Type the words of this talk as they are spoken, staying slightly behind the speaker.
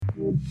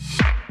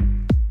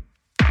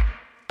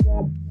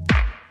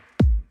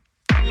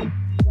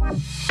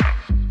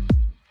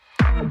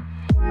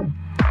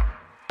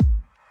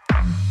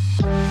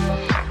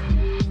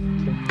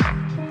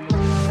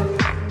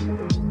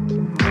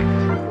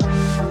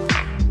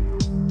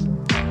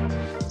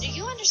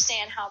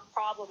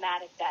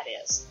problematic that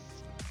is.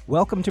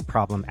 Welcome to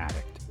Problem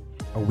Addict,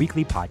 a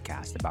weekly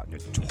podcast about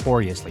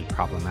notoriously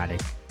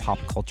problematic pop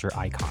culture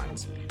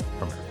icons,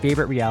 from our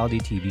favorite reality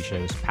TV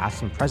shows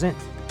past and present,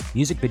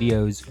 music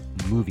videos,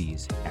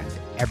 movies, and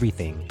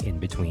everything in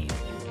between.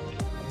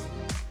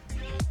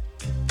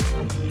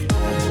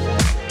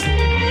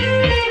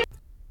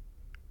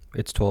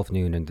 It's 12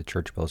 noon and the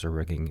church bells are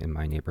ringing in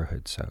my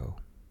neighborhood, so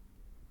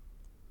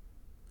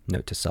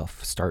note to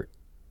self, start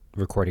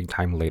recording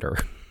time later.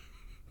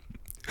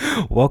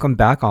 Welcome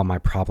back, all my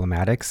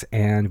problematics,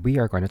 and we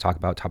are going to talk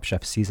about Top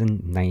Chef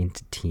season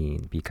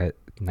 19 because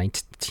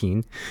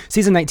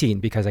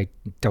I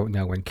don't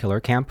know when Killer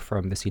Camp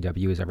from the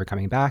CW is ever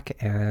coming back,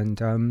 and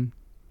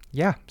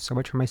so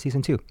much for my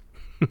season 2.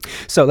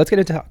 So let's get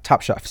into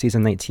Top Chef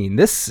season 19.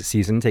 This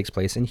season takes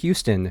place in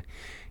Houston,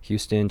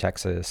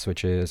 Texas,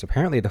 which is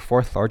apparently the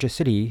 4th largest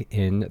city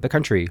in the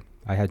country.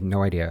 I had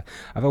no idea.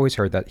 I've always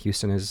heard that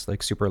Houston is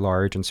like super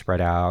large and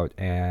spread out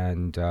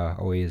and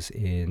always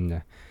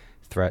in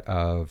threat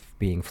of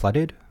being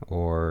flooded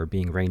or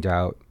being rained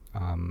out.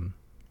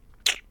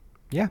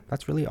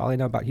 That's really all I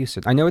know about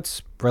Houston. I know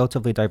it's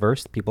relatively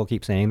diverse. People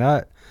keep saying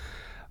that.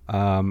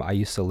 I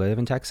used to live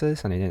in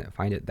Texas and I didn't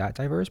find it that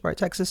diverse, but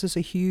Texas is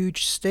a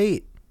huge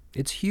state.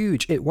 It's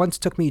huge. It once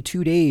took me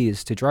 2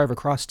 days to drive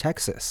across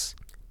Texas.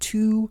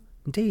 2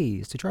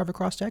 days to drive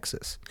across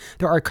Texas.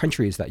 There are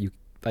countries that you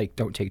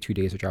don't take 2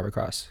 days to drive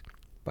across.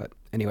 But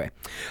anyway,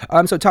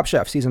 so Top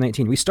Chef season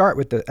 19. We start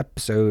with the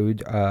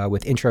episode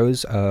with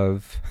intros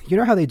of, you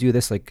know how they do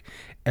this, like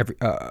every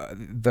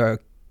the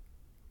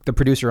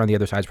producer on the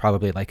other side is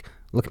probably like,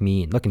 look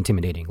mean, look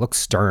intimidating, look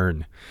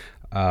stern.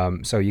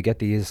 So you get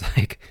these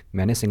like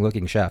menacing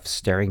looking chefs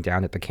staring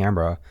down at the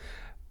camera.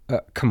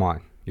 Come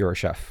on, you're a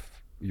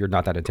chef. You're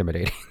not that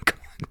intimidating.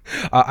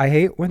 I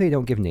hate when they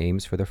don't give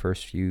names for the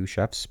first few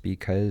chefs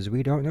because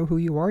we don't know who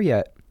you are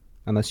yet.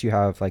 Unless you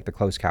have like the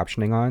closed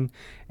captioning on,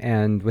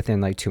 and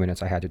within like 2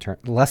 minutes, I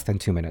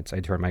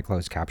turned my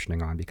closed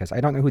captioning on because I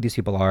don't know who these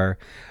people are.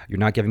 You're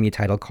not giving me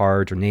title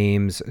cards or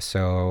names,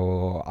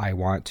 so I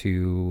want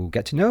to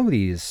get to know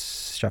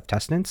these chef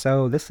testants.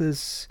 So this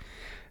is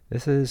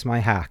my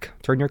hack.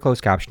 Turn your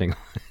closed captioning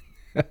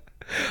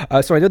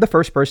on. So I know the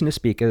first person to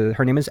speak.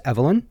 Her name is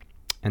Evelyn,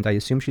 and I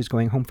assume she's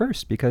going home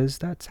first because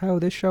that's how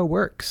this show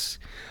works.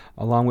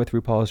 Along with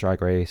RuPaul's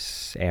Drag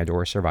Race and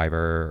or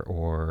Survivor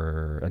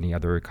or any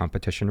other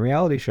competition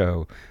reality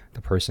show,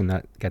 the person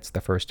that gets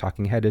the first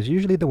talking head is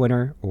usually the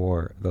winner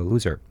or the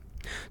loser.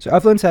 So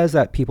Evelyn says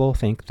that people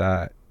think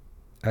that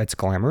it's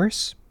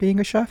glamorous being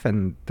a chef,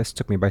 and this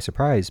took me by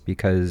surprise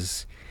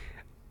because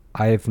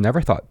I've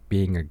never thought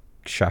being a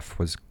chef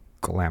was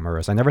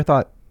glamorous. I never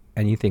thought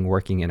anything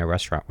working in a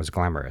restaurant was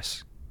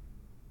glamorous.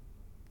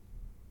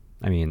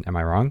 I mean, am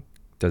I wrong?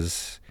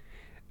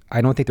 I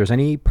don't think there's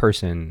any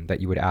person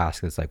that you would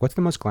ask that's like, what's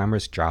the most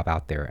glamorous job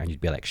out there? And you'd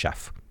be like,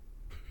 chef,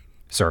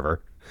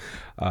 server,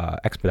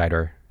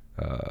 expediter,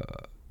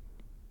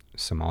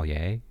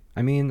 sommelier.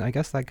 I mean, I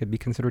guess that could be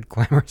considered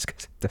glamorous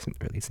because it doesn't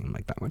really seem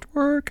like that much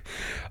work.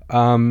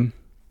 But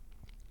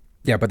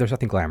there's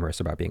nothing glamorous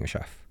about being a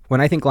chef. When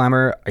I think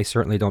glamour, I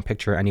certainly don't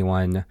picture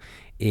anyone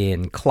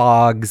in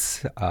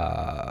clogs,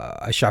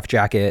 a chef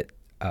jacket,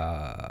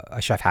 a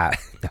chef hat.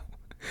 No.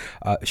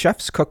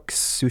 Chefs, cooks,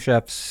 sous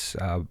chefs,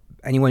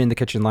 anyone in the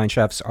kitchen line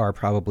chefs are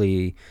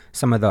probably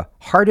some of the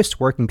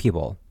hardest working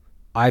people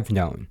I've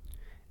known.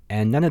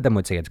 And none of them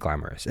would say it's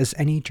glamorous. Is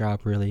any job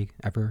really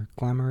ever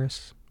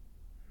glamorous?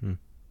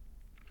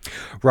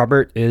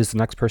 Robert is the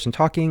next person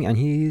talking, and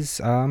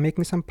he's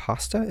making some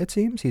pasta, it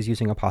seems. He's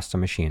using a pasta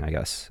machine, I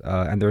guess.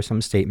 And there's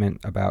some statement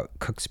about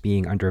cooks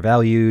being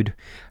undervalued.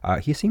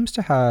 He seems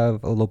to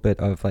have a little bit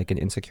of like an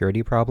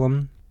insecurity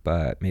problem,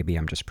 but maybe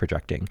I'm just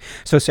projecting.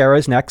 So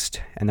Sarah's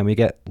next, and then we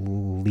get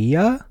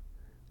Leah,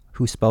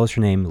 who spells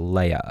her name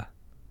Leia.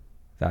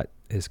 That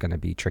is going to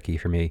be tricky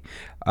for me.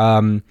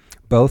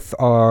 Both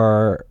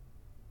are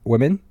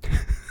women,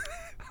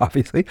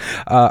 obviously.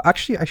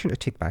 Actually, I should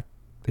take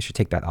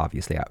that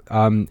obviously out.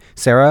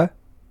 Sarah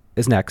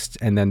is next,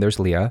 and then there's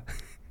Leah,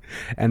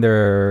 and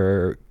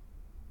they're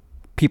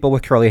people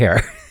with curly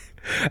hair.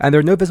 And there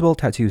are no visible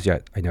tattoos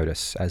yet, I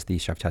notice, as the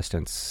chef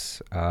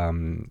testants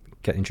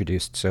get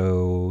introduced.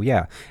 So,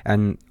 yeah.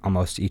 And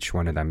almost each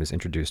one of them is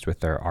introduced with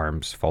their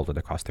arms folded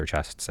across their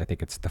chests. I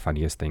think it's the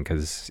funniest thing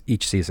because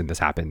each season this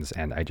happens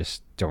and I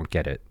just don't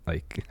get it.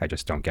 I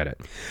just don't get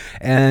it.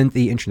 And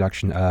the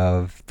introduction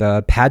of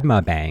the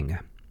Padma bang.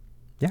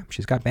 Yeah,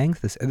 she's got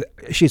bangs.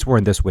 She's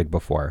worn this wig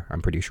before,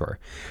 I'm pretty sure.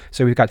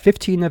 So we've got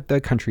 15 of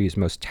the country's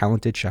most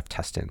talented chef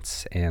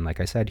testants. And like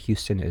I said,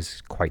 Houston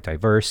is quite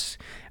diverse.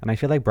 And I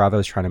feel like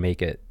Bravo's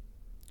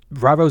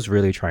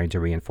really trying to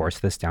reinforce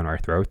this down our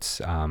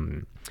throats.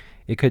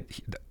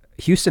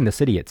 Houston, the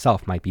city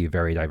itself, might be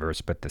very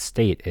diverse, but the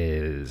state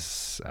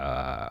is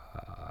a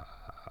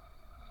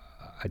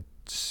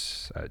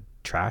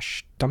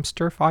trash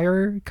dumpster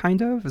fire,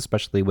 kind of,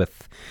 especially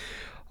with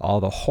all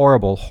the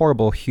horrible,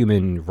 horrible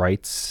human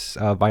rights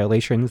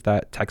violations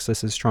that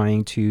Texas is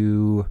trying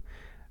to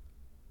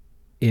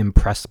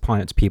impress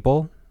upon its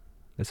people.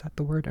 Is that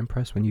the word?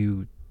 Impress, when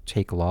you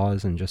take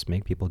laws and just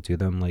make people do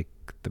them like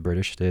the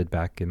British did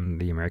back in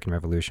the American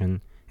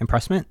Revolution?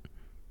 Impressment?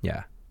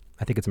 Yeah,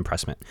 I think it's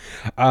impressment.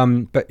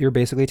 But you're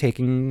basically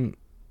taking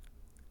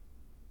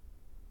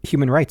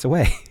human rights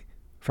away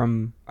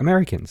from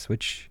Americans,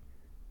 which,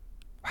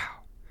 wow.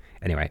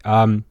 Anyway,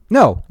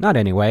 no, not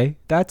anyway.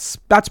 That's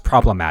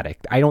problematic.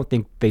 I don't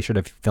think they should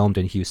have filmed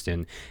in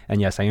Houston.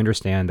 And yes, I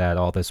understand that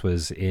all this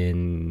was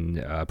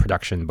in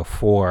production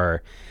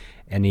before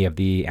any of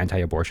the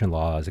anti-abortion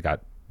laws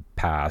got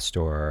passed,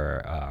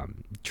 or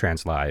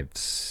trans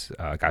lives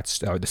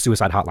the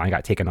suicide hotline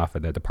got taken off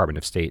of the Department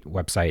of State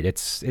website.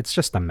 It's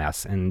just a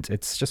mess, and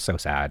it's just so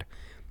sad.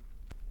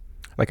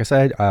 Like I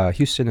said,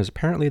 Houston is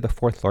apparently the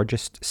fourth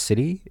largest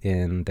city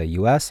in the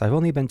U.S. I've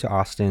only been to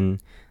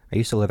Austin. I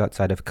used to live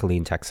outside of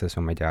Killeen, Texas,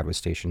 when my dad was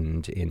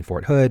stationed in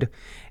Fort Hood.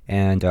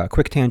 And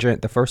quick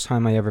tangent, the first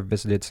time I ever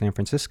visited San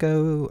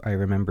Francisco, I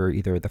remember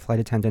either the flight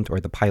attendant or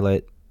the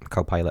pilot,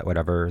 co-pilot,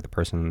 whatever, the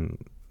person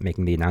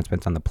making the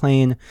announcements on the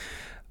plane.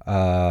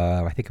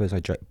 I think it was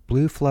a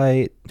JetBlue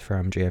flight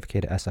from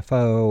JFK to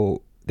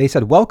SFO. They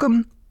said,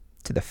 "Welcome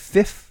to the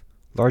fifth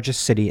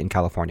largest city in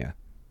California."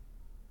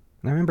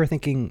 And I remember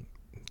thinking,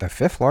 the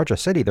fifth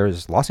largest city,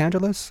 there's Los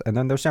Angeles and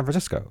then there's San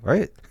Francisco,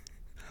 right?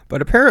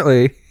 But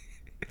apparently,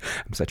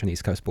 I'm such an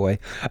East Coast boy.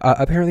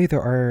 Apparently,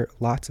 there are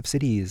lots of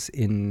cities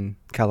in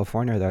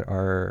California that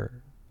are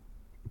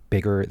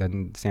bigger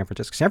than San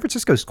Francisco. San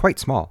Francisco is quite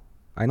small.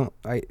 San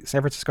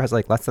Francisco has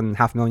like less than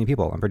 500,000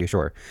 people, I'm pretty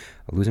sure.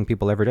 Losing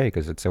people every day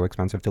because it's so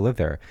expensive to live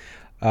there.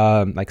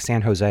 Like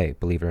San Jose,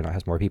 believe it or not,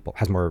 has more people,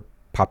 has more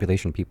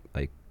population,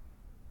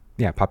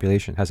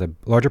 population, has a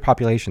larger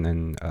population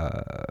than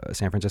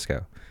San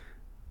Francisco.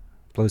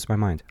 Blows my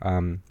mind.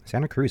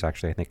 Santa Cruz,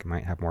 actually, I think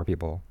might have more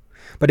people.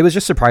 But it was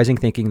just surprising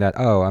thinking that,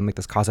 oh, I'm like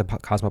this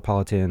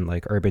cosmopolitan,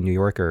 like urban New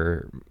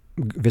Yorker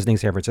visiting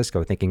San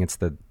Francisco, thinking it's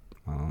the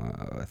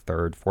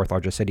third, fourth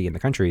largest city in the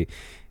country,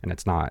 and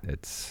it's not.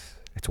 It's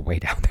way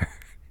down there.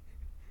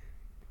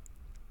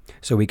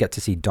 So we get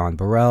to see Dawn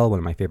Burrell, one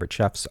of my favorite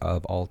chefs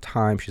of all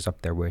time. She's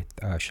up there with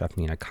Chef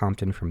Nina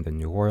Compton from the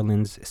New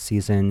Orleans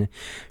season.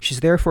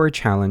 She's there for a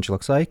challenge,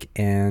 looks like.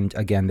 And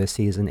again, this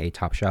season, a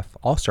Top Chef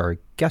All-Star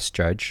guest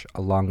judge,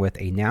 along with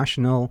a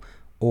national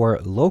or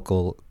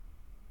local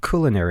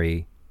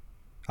culinary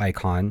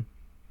icon.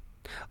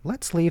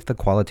 Let's leave the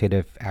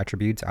qualitative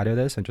attributes out of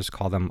this and just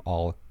call them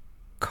all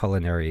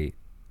culinary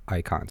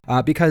icons.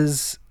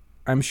 Because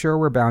I'm sure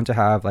we're bound to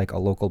have like a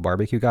local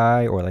barbecue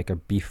guy or like a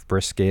beef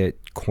brisket,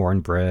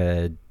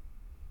 cornbread,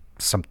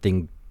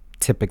 something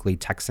typically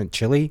Texan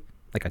chili,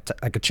 like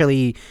a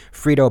chili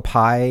Frito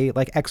pie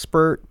like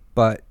expert,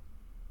 but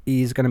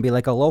he's going to be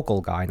like a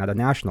local guy, not a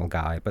national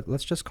guy. But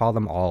let's just call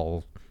them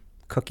all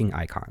cooking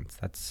icons.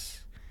 That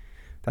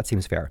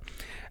seems fair.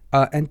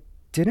 And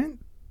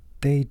didn't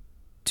they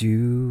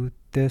do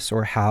this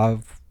or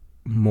have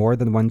more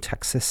than one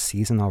Texas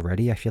season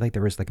already? I feel like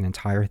there was like an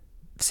entire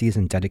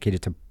season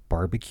dedicated to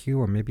barbecue,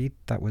 or maybe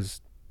that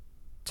was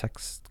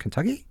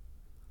Kentucky?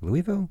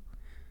 Louisville?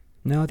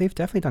 No, they've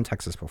definitely done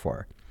Texas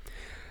before.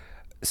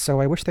 So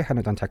I wish they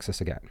hadn't done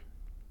Texas again.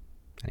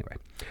 Anyway.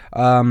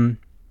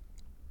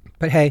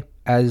 But hey,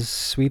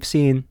 as we've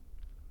seen,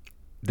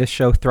 this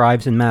show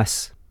thrives in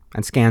mess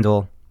and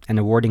scandal and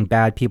awarding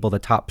bad people the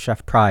Top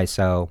Chef prize,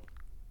 so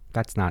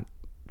that's not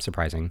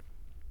surprising.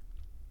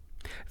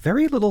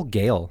 Very little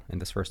Gail in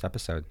this first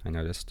episode, I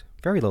noticed.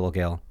 Very little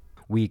Gail.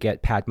 We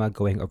get Padma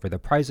going over the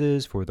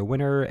prizes for the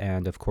winner,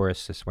 and of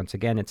course, once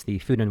again, it's the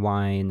Food and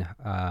Wine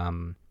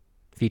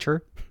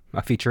feature.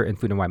 A feature in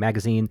Food and Wine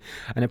magazine,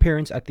 an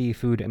appearance at the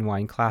Food and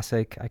Wine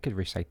Classic. I could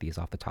recite these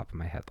off the top of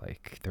my head,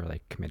 like they're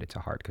like committed to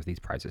heart because these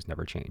prizes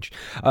never change.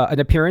 An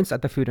appearance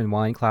at the Food and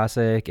Wine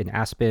Classic in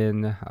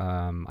Aspen,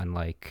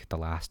 unlike the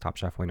last Top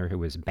Chef winner who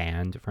was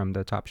banned from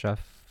the Top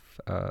Chef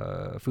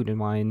Food and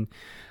Wine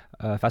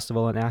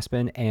Festival in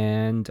Aspen,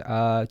 and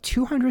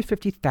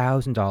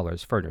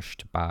 $250,000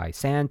 furnished by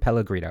San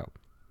Pellegrino.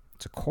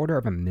 It's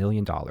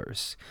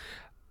 $250,000.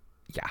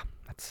 Yeah,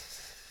 that's...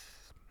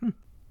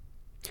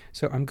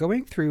 So I'm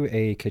going through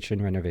a kitchen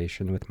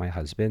renovation with my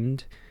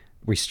husband.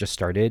 We just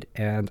started,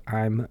 and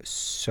I'm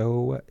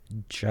so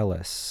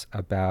jealous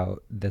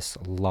about this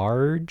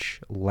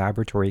large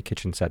laboratory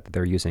kitchen set that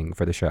they're using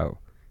for the show.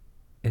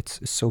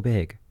 It's so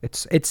big.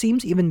 It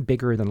seems even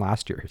bigger than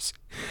last year's.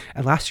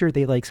 And last year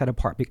they like set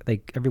apart,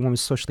 like everyone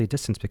was socially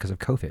distanced because of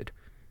COVID.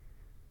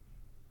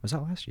 Was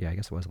that last year? Yeah, I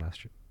guess it was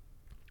last year.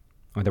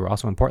 Oh, they were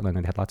also in Portland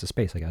and they had lots of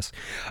space, I guess.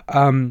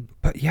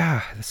 But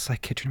yeah, this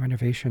like kitchen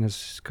renovation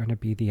is going to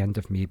be the end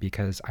of me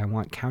because I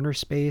want counter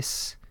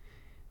space,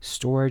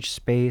 storage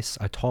space,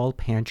 a tall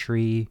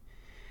pantry,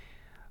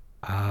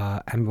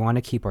 and we want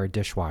to keep our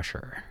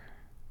dishwasher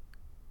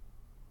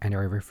and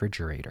our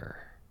refrigerator.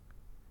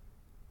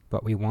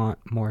 But we want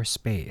more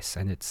space,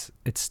 and it's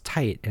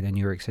tight in a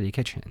New York City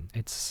kitchen.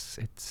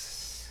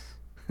 It's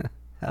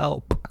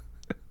help.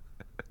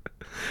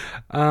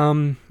 All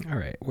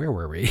right, where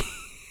were we?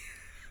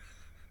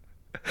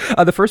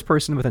 The first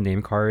person with a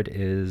name card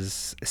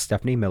is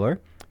Stephanie Miller,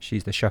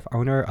 She's the chef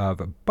owner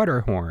of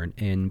Butterhorn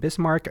in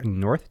Bismarck,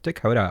 North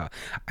Dakota.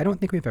 I don't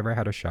think we've ever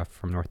had a chef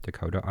from North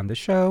Dakota on the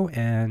show,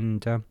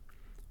 and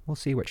we'll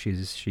see what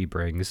she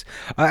brings.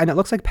 And it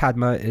looks like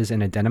Padma is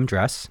in a denim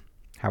dress.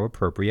 How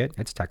appropriate.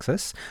 It's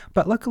Texas.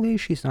 But luckily,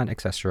 she's not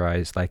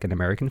accessorized like an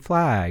American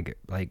flag.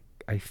 Like,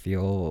 I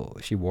feel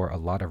she wore a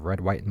lot of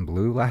red, white, and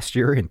blue last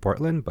year in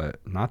Portland, but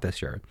not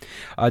this year.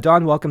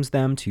 Dawn welcomes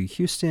them to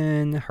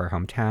Houston, her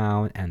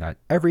hometown, and that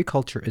every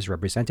culture is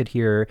represented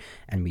here.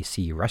 And we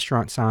see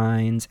restaurant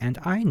signs, and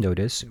I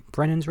notice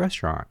Brennan's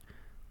Restaurant,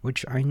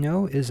 which I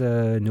know is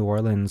a New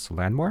Orleans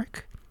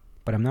landmark,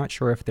 but I'm not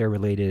sure if they're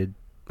related.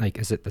 Like,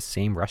 is it the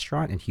same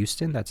restaurant in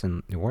Houston that's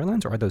in New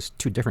Orleans, or are those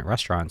two different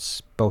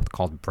restaurants, both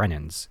called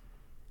Brennan's?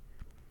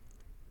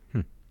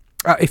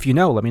 If you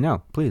know, let me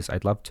know, please.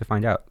 I'd love to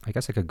find out. I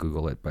guess I could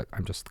Google it, but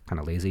I'm just kind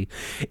of lazy.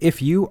 If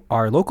you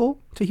are local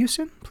to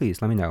Houston,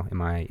 please let me know in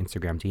my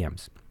Instagram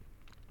DMs.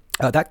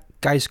 That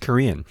guy's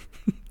Korean.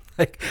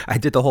 Like, I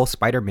did the whole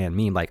Spider-Man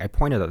meme. Like, I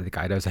pointed at the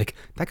guy and I was like,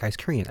 that guy's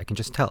Korean. I can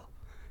just tell.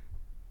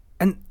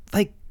 And,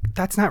 like,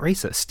 that's not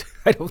racist,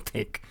 I don't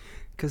think.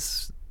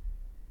 Because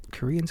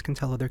Koreans can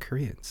tell other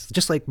Koreans.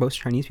 Just like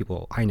most Chinese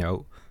people I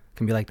know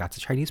can be like, that's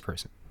a Chinese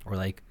person. Or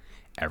like,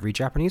 every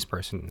Japanese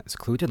person is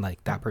clued in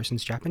like, that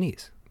person's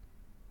Japanese.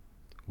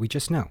 We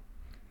just know.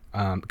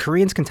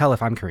 Koreans can tell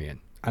if I'm Korean.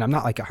 And I'm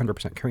not like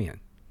 100% Korean.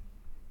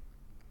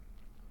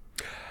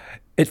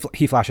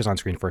 He flashes on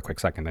screen for a quick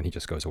second, then he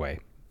just goes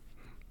away.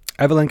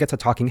 Evelyn gets a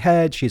talking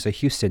head. She's a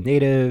Houston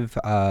native.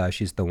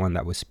 She's the one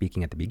that was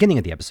speaking at the beginning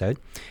of the episode.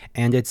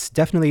 And it's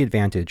definitely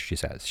advantage, she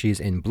says.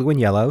 She's in blue and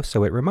yellow,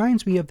 so it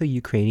reminds me of the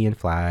Ukrainian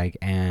flag.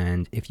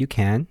 And if you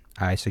can,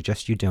 I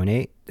suggest you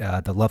donate.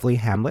 The lovely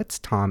Hamlets,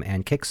 Tom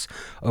and Kix,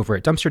 over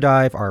at Dumpster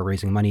Dive are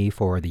raising money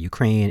for the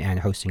Ukraine and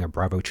hosting a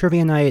Bravo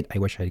Trivia Night. I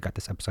wish I had got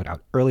this episode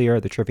out earlier.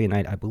 The Trivia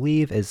Night, I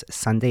believe, is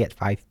Sunday at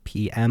 5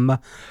 p.m.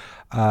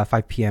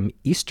 5 p.m.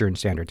 Eastern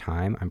Standard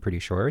Time, I'm pretty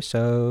sure.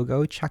 So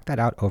go check that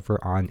out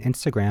over on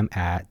Instagram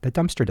at the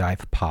Dumpster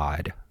Dive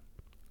Pod.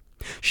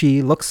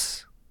 She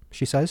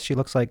says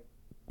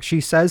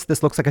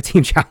this looks like a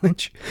team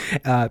challenge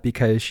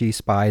because she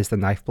spies the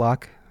knife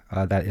block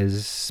that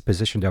is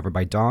positioned over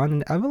by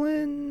Dawn.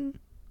 And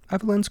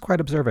Evelyn's quite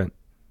observant.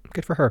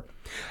 Good for her.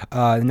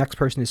 The next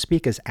person to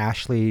speak is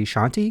Ashley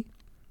Shanti.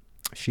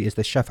 She is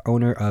the chef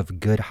owner of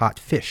Good Hot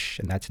Fish,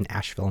 and that's in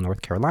Asheville,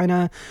 North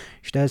Carolina.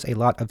 She does a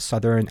lot of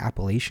Southern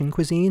Appalachian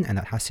cuisine, and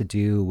that has to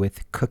do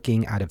with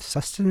cooking out of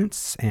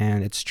sustenance,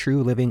 and it's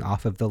true living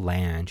off of the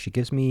land. She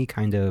gives me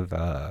kind of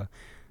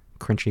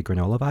crunchy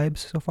granola vibes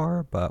so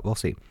far, but we'll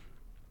see.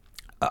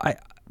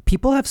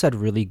 People have said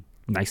really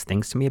nice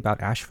things to me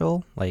about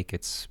Asheville. Like,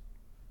 it's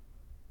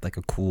like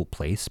a cool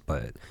place,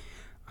 but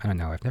I don't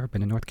know. I've never been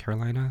to North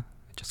Carolina.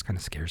 It just kind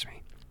of scares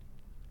me.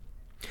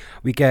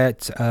 We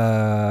get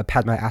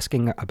Padma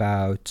asking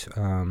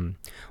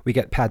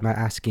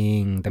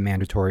the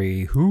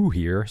mandatory who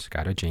here's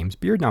got a James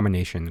Beard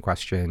nomination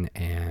question,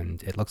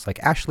 and it looks like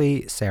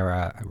Ashley,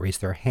 Sarah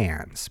raised their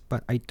hands,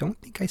 but I don't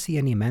think I see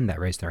any men that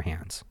raised their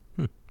hands.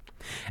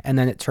 And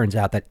then it turns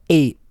out that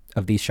 8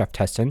 of these chef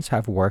testants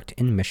have worked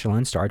in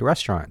Michelin-starred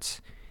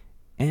restaurants.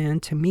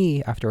 And to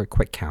me, after a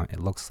quick count, it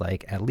looks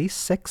like at least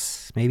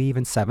 6, maybe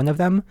even 7 of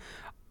them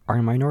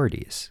are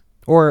minorities.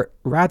 Or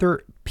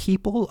rather,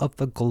 people of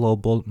the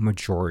global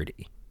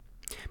majority.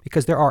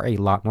 Because there are a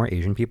lot more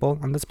Asian people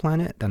on this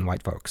planet than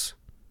white folks.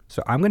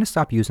 So I'm going to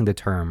stop using the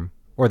term,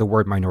 or the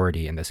word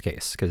minority in this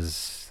case,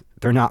 because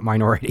they're not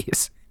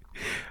minorities.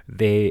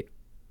 They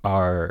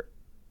are...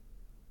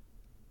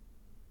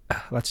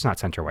 Let's not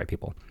center white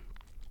people.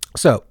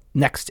 So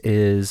next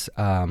is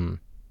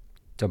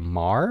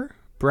Damar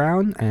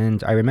Brown.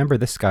 And I remember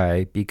this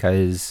guy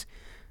because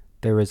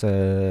there was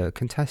a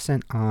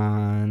contestant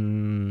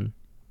on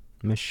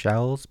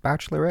Michelle's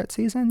Bachelorette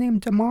season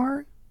named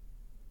Damar,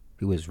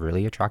 who was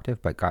really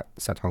attractive but got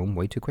sent home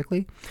way too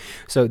quickly.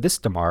 So this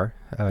Damar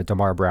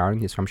Brown,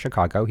 he's from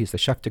Chicago. He's the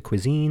chef de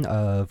cuisine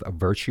of a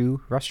Virtue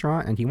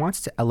restaurant, and he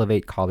wants to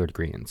elevate collard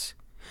greens.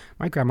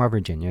 My grandma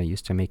Virginia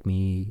used to make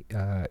me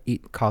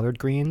eat collard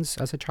greens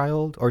as a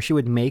child, or she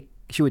would make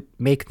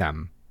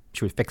them.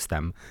 She would fix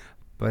them,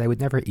 but I would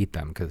never eat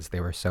them because they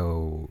were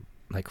so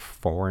like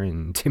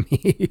foreign to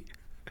me.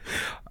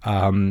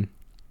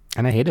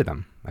 And I hated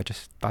them. I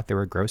just thought they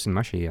were gross and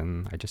mushy,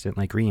 and I just didn't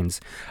like greens.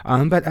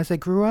 But as I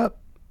grew up,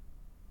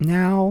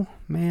 now,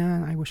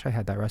 man, I wish I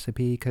had that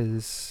recipe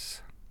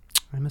because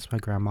I miss my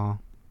grandma.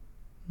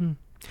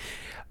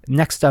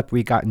 Next up,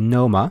 we got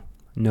Noma.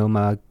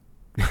 Noma.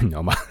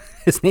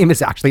 His name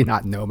is actually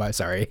not Noma,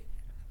 sorry.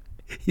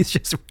 He's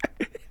just...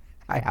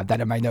 I have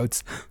that in my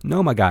notes.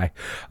 Noma guy.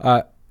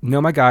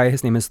 Noma guy,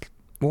 his name is...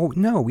 Well,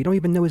 no, we don't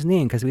even know his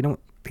name because they don't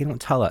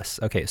tell us.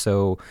 Okay,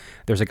 so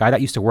there's a guy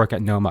that used to work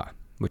at Noma,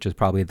 which is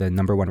probably the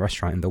 #1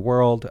 restaurant in the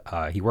world.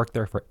 He worked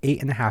there for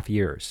 8.5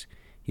 years.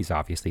 He's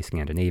obviously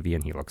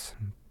Scandinavian. He looks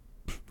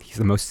He's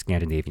the most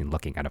Scandinavian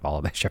looking out of all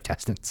of the chef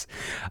testants.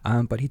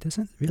 But he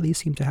doesn't really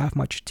seem to have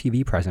much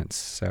TV presence,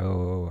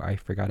 so I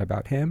forgot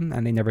about him,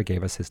 and they never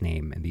gave us his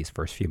name in these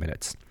first few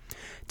minutes.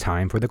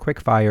 Time for the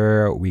quick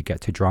fire. We get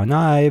to draw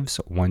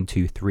knives, 1,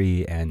 2,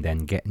 3, and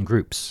then get in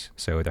groups.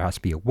 So there has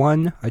to be a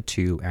 1, a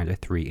 2, and a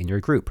 3 in your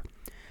group.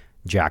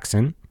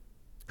 Jackson,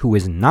 who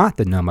is not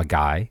the Noma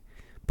guy,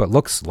 but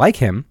looks like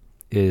him,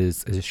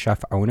 is a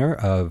chef owner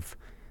of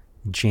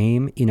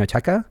Jame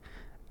Enoteca.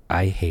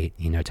 I hate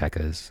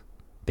Enotecas.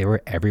 They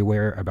were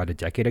everywhere about a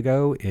decade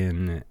ago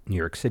in New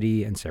York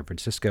City and San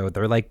Francisco.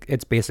 They're like,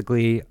 it's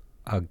basically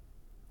a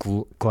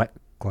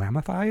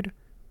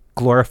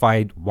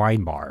glorified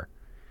wine bar.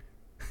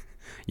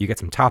 You get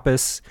some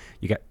tapas,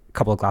 you get a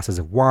couple of glasses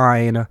of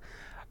wine.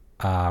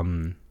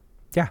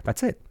 Yeah,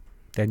 that's it.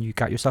 Then you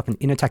got yourself an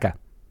Enoteca.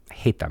 I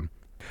hate them.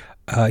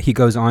 He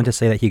goes on to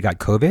say that he got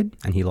COVID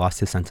and he lost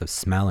his sense of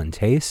smell and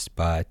taste,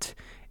 but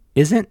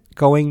isn't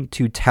going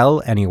to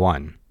tell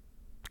anyone.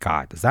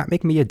 God, does that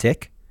make me a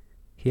dick?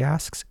 He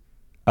asks.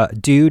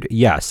 Dude,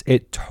 yes,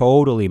 it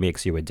totally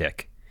makes you a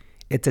dick.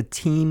 It's a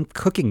team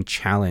cooking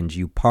challenge,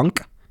 you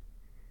punk.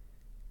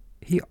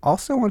 He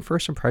also, on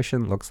first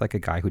impression, looks like a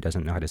guy who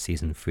doesn't know how to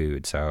season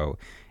food, so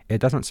it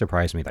doesn't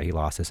surprise me that he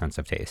lost his sense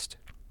of taste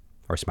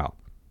or smell.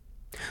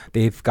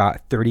 They've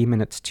got 30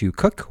 minutes to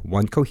cook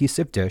one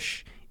cohesive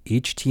dish.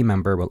 Each team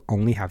member will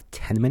only have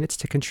 10 minutes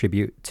to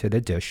contribute to the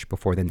dish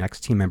before the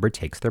next team member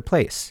takes their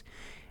place.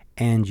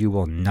 And you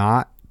will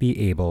not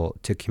be able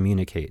to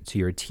communicate to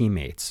your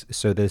teammates.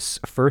 So this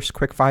first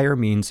quickfire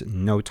means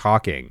no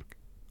talking.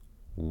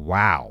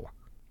 Wow.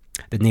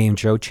 The name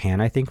Joe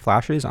Chan, I think,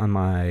 flashes on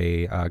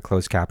my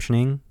closed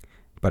captioning,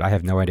 but I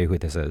have no idea who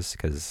this is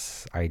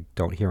because I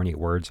don't hear any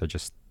words. I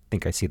just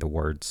think I see the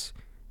words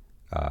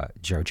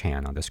Joe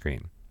Chan on the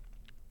screen.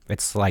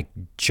 It's like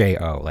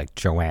J-O, like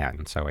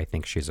Joanne, so I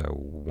think she's a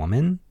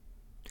woman.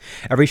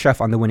 Every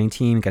chef on the winning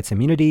team gets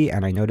immunity,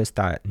 and I noticed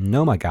that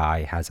Noma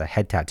guy has a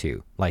head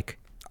tattoo, like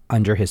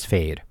under his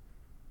fade.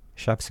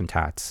 Chefs and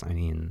tats, I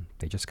mean,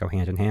 they just go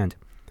hand in hand.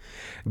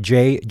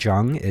 Jae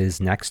Jung is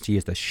next. He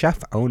is the chef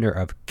owner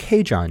of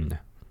Kajun.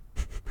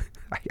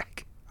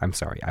 I'm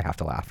sorry, I have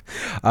to laugh.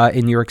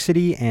 In New York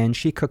City, and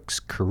she cooks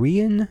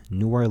Korean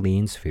New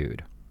Orleans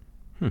food.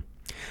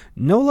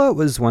 NOLA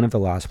was one of the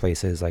last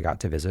places I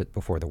got to visit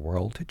before the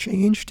world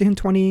changed in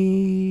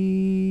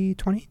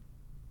 2020.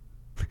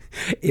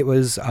 It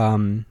was,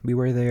 we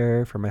were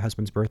there for my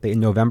husband's birthday in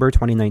November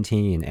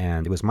 2019,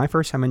 and it was my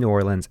first time in New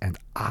Orleans, and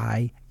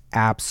I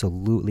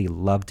absolutely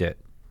loved it.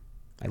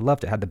 I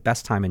loved it. Had the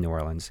best time in New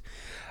Orleans.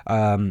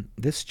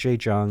 This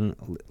Jae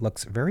Jung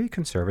looks very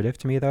conservative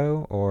to me,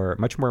 though, or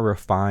much more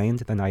refined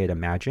than I had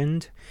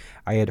imagined.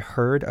 I had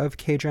heard of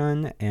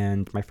Kajun,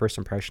 and my first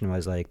impression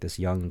was like this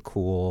young,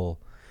 cool,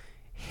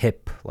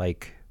 hip,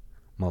 like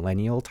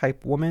millennial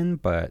type woman,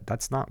 but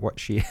that's not what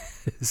she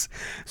is.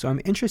 So I'm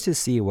interested to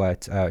see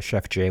what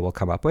Chef Jay will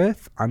come up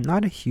with. I'm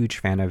not a huge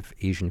fan of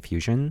Asian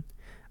fusion.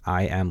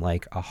 I am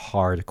like a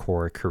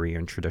hardcore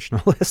Korean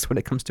traditionalist when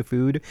it comes to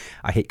food.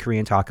 I hate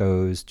Korean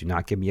tacos. Do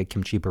not give me a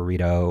kimchi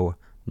burrito.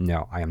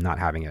 No, I am not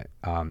having it.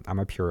 I'm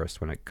a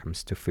purist when it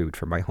comes to food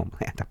from my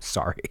homeland. I'm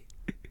sorry.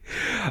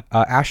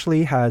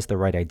 Ashley has the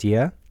right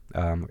idea.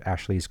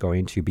 Ashley's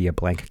going to be a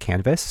blank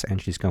canvas,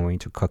 and she's going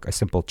to cook a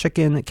simple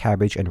chicken,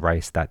 cabbage, and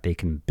rice that they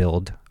can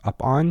build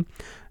up on.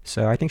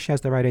 So I think she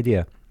has the right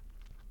idea.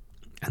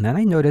 And then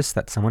I noticed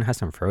that someone has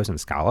some frozen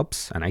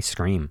scallops, and I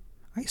scream.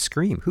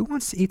 Who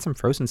wants to eat some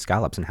frozen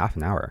scallops in half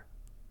an hour?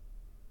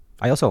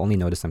 I also only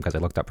noticed them because I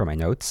looked up for my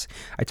notes.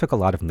 I took a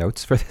lot of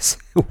notes for this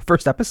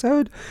first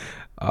episode.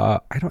 I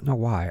don't know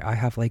why. I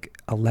have like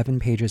 11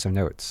 pages of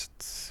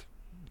notes.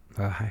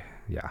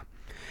 Yeah.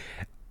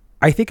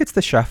 I think it's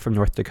the chef from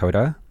North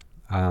Dakota,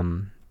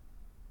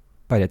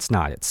 but it's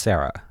not. It's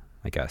Sarah,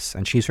 I guess.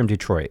 And she's from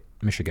Detroit,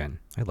 Michigan.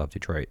 I love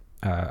Detroit.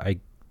 I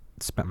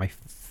spent my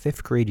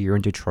 5th grade year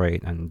in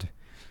Detroit, and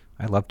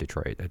I love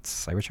Detroit.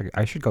 I wish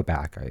I should go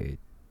back. I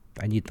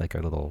need like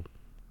a little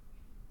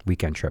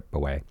weekend trip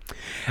away.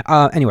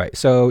 Anyway,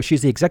 so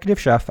she's the executive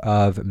chef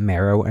of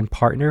Marrow and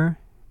Partner,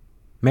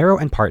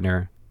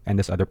 and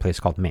this other place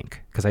called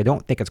Mink, because I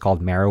don't think it's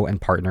called Marrow and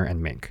Partner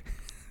and Mink.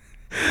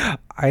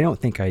 I don't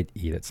think I'd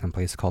eat at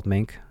someplace called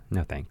Mink.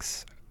 No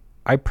thanks.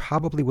 I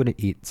probably wouldn't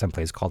eat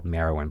someplace called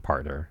Marrow and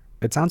Partner.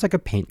 It sounds like a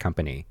paint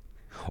company,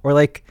 or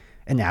like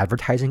an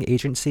advertising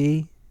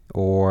agency,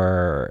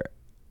 or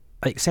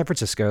like San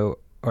Francisco,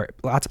 or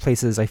lots of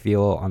places I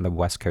feel on the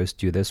West Coast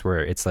do this, where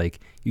it's like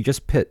you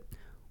just put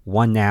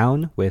one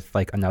noun with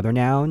like another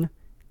noun,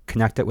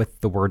 connect it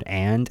with the word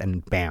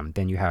and bam,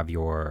 then you have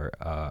your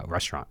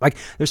restaurant. Like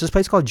there's this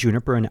place called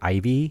Juniper and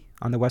Ivy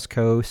on the West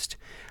Coast,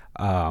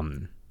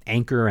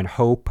 Anchor and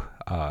Hope,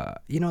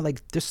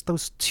 like just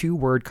those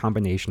 2-word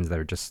combinations that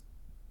are just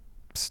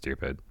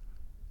stupid.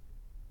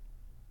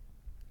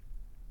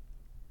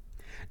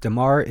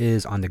 Damar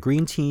is on the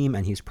green team,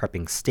 and he's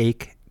prepping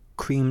steak,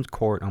 creamed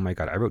corn. Oh my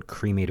God, I wrote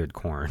cremated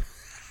corn.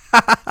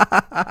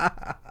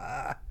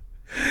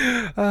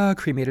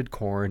 Cremated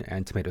corn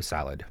and tomato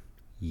salad.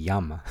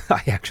 Yum.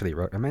 I actually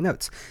wrote in my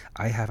notes.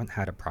 I haven't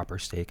had a proper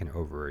steak in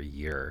over a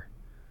year.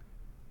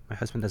 My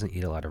husband doesn't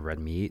eat a lot of red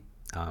meat,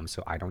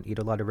 so I don't eat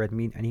a lot of red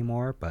meat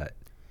anymore. But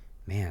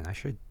man, I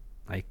should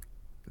like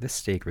this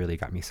steak really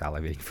got me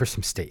salivating for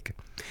some steak.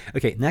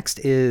 Okay, next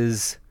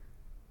is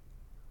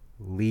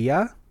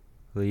Leah.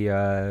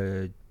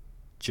 Leah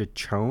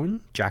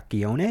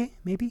Giacchione,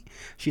 maybe?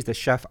 She's the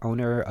chef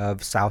owner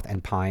of South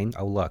and Pine.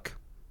 Oh, look.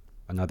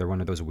 Another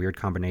one of those weird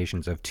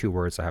combinations of two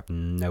words that have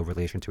no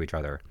relation to each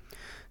other.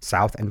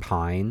 South and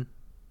Pine.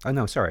 Oh,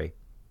 no, sorry.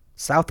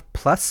 South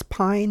plus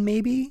Pine,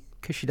 maybe?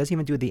 Because she doesn't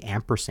even do the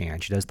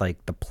ampersand. She does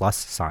like the plus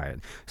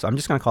sign. So I'm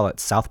just going to call it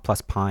South plus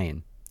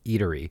Pine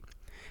Eatery.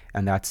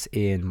 And that's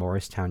in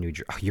Morristown, New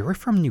Jersey. Oh, you're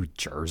from New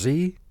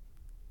Jersey?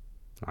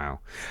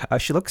 Wow.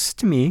 She looks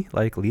to me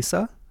like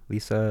Lisa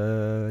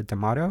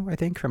D'Amato, I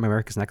think, from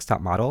America's Next Top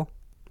Model,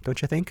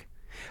 don't you think?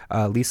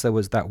 Lisa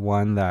was that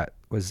one that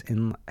was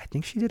in, I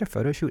think she did a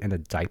photo shoot in a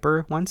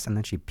diaper once, and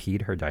then she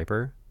peed her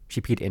diaper.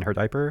 She peed in her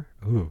diaper.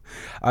 Ooh.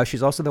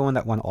 She's also the one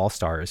that won All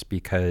Stars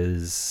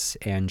because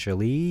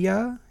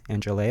Angelica,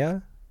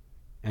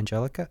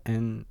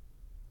 and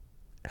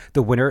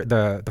the winner,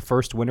 the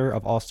first winner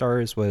of All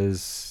Stars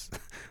was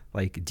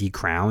like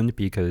decrowned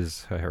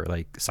because her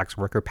like sex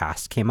worker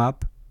past came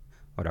up.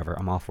 Whatever,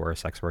 I'm all for a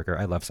sex worker.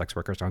 I love sex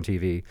workers on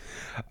TV.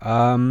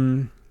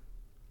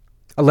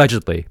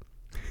 Allegedly.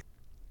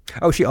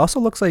 Oh, she also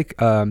looks like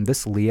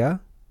this Leah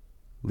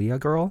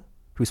girl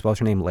who spells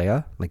her name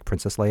Leia, like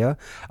Princess Leia.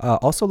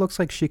 Also looks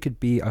like she could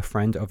be a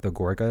friend of the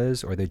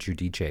Gorgas or the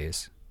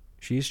Giudices.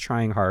 She's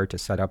trying hard to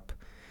set up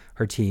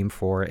her team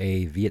for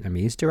a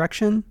Vietnamese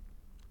direction.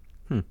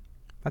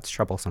 That's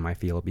troublesome, I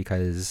feel,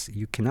 because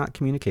you cannot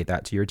communicate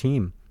that to your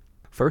team.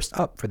 First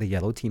up for the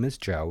yellow team is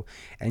Jo,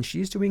 and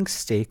she's doing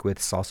steak with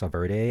salsa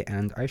verde,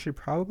 and I should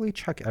probably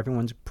check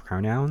everyone's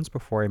pronouns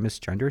before I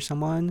misgender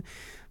someone,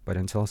 but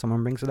until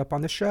someone brings it up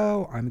on the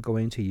show, I'm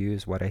going to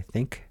use what I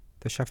think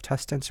the chef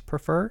testants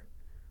prefer.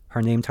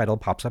 Her name title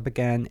pops up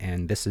again,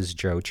 and this is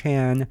Jo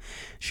Chan.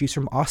 She's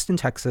from Austin,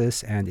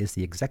 Texas, and is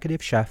the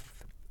executive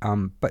chef,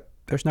 but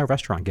there's no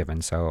restaurant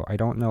given, so I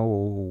don't know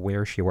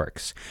where she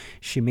works.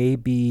 She may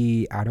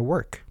be out of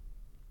work.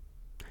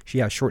 She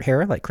has short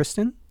hair like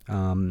Kristen,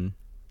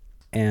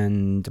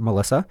 and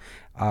Melissa,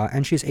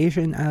 and she's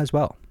Asian as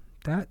well.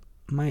 That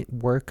might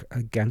work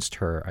against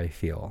her, I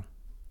feel.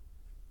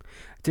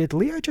 Did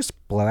Leah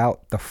just blow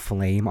out the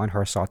flame on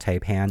her saute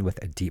pan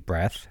with a deep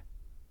breath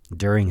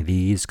during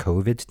these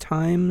COVID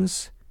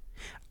times?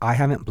 I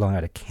haven't blown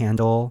out a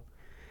candle,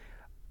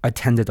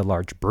 attended a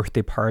large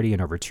birthday party in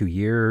over 2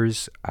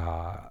 years,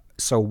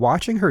 so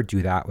watching her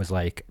do that was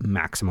like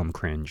maximum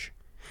cringe.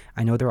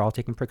 I know they're all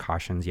taking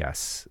precautions,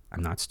 yes,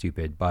 I'm not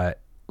stupid,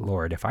 but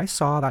Lord, if I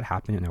saw that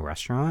happen in a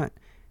restaurant,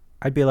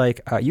 I'd be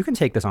like, you can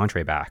take this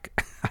entree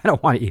back. I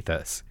don't want to eat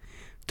this.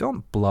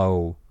 Don't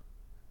blow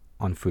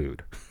on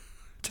food.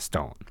 Just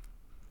don't.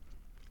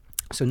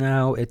 So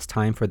now it's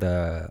time for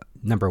the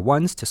number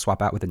ones to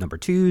swap out with the number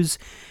twos.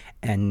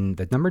 And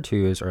the number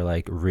twos are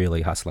like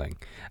really hustling.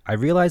 I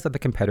realize that the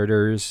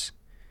competitors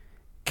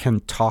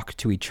can talk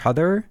to each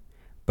other,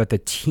 but the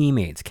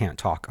teammates can't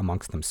talk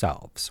amongst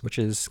themselves, which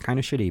is kind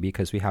of shitty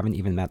because we haven't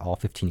even met all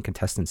 15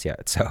 contestants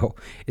yet. So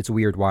it's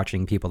weird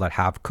watching people that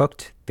have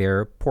cooked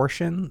their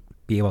portion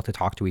be able to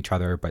talk to each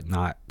other, but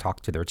not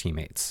talk to their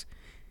teammates.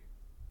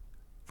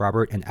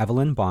 Robert and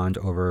Evelyn bond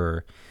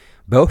over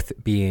both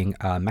being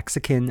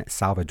Mexican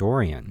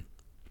Salvadorian.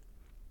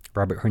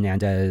 Robert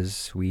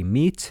Hernandez, we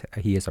meet.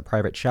 He is a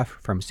private chef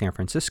from San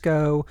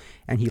Francisco,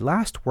 and he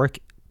last worked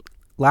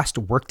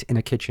in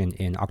a kitchen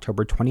in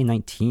October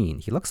 2019.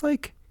 He looks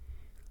like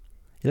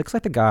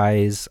the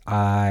guys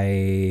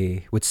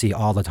I would see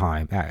all the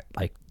time at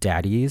like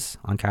Daddy's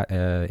on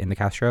in the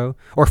Castro,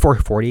 or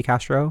 440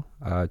 Castro,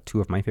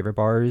 two of my favorite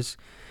bars.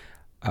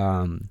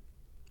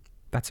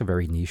 That's a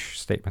very niche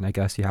statement, I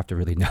guess. You have to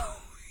really know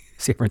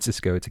San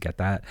Francisco to get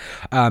that.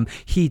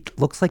 He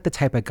looks like the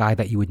type of guy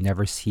that you would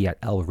never see at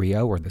El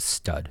Rio or the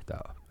Stud,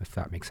 though, if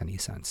that makes any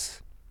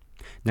sense.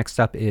 Next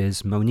up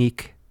is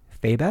Monique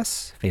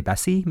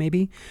Fabesi,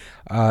 maybe.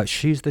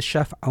 She's the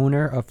chef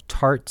owner of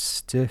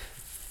Tarts de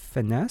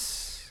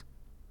Finesse.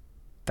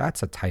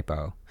 That's a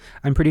typo.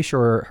 I'm pretty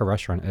sure her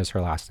restaurant is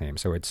her last name,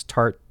 so it's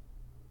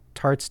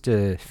Tarts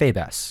de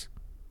Fabes.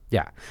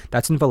 Yeah,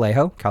 that's in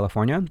Vallejo,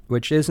 California,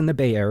 which is in the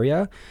Bay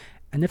Area.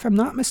 And if I'm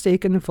not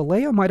mistaken,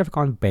 Vallejo might have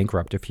gone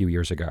bankrupt a few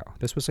years ago.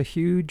 This was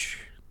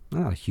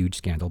not a huge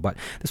scandal, but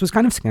this was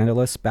kind of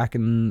scandalous back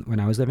when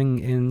I was living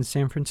in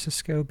San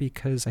Francisco,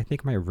 because I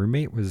think my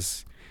roommate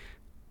was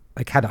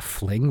like had a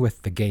fling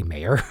with the gay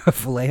mayor of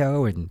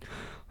Vallejo, and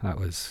that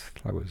was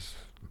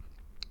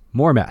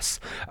more mess.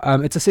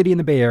 It's a city in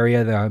the Bay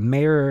Area. The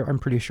mayor, I'm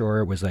pretty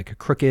sure, was like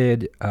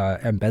crooked,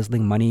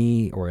 embezzling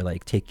money or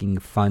like taking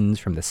funds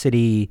from the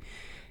city,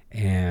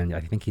 and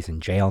I think he's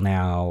in jail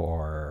now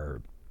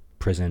or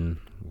prison,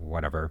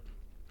 whatever.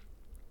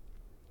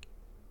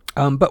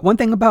 But one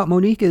thing about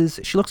Monique is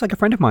she looks like a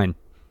friend of mine.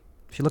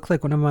 She looks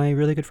like one of my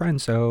really good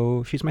friends,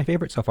 so she's my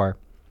favorite so far.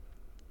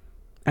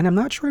 And I'm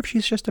not sure if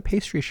she's just a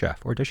pastry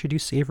chef or does she do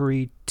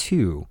savory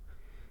too.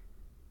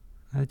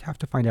 I'd have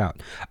to find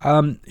out.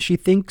 She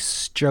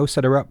thinks Joe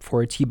set her up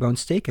for a T-bone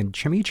steak and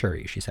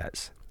chimichurri, she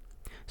says.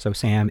 So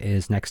Sam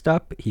is next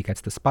up. He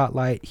gets the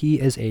spotlight. He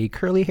is a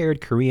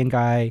curly-haired Korean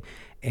guy,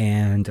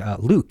 and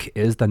Luke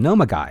is the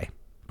Noma guy.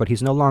 But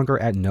he's no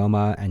longer at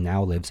Noma and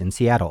now lives in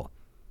Seattle.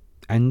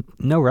 And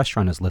no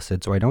restaurant is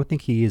listed, so I don't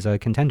think he is a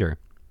contender.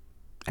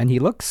 And he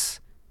looks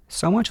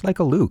so much like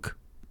a Luke.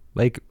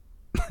 Like,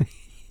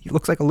 he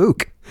looks like a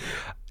Luke.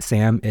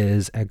 Sam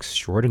is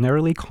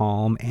extraordinarily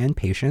calm and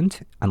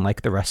patient,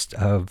 unlike the rest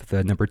of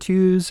the number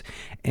twos.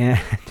 And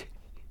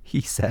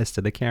he says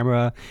to the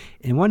camera,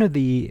 in one of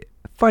the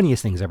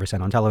funniest things ever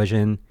said on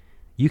television,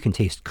 you can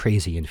taste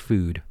crazy in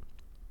food.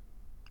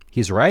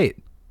 He's right.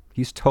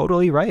 He's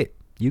totally right.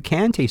 You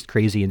can taste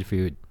crazy in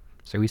food.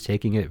 So he's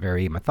taking it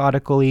very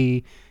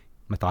methodically.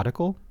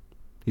 Methodical?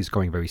 He's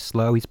going very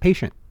slow. He's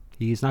patient.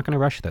 He's not going to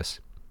rush this.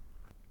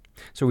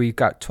 So we've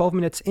got 12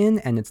 minutes in,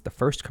 and it's the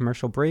first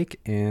commercial break,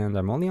 and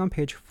I'm only on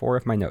page 4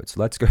 of my notes.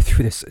 Let's go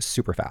through this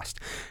super fast.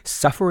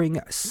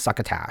 Suffering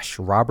succotash.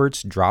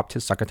 Roberts dropped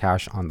his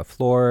succotash on the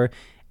floor,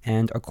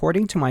 and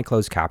according to my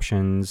closed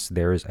captions,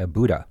 there's a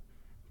Buddha.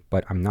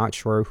 But I'm not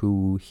sure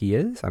who he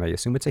is, and I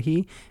assume it's a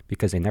he,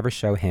 because they never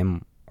show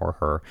him or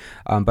her.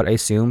 But I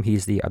assume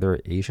he's the other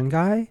Asian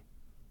guy.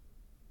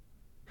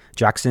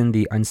 Jackson,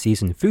 the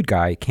unseasoned food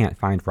guy, can't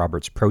find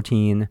Robert's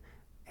protein,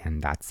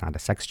 and that's not a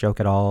sex joke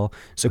at all.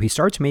 So he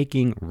starts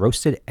making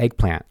roasted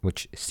eggplant,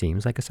 which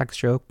seems like a sex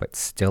joke, but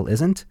still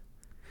isn't.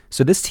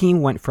 So this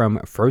team went from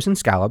frozen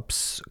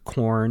scallops,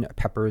 corn,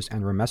 peppers,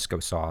 and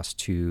romesco sauce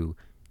to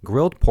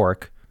grilled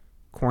pork,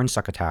 corn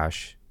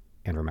succotash,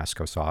 and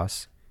romesco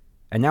sauce.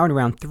 And now in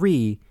round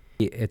 3,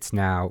 it's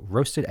now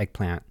roasted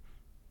eggplant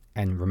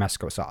and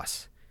romesco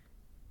sauce.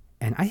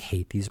 And I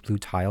hate these blue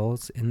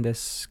tiles in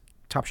this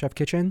Top Chef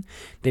kitchen.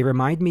 They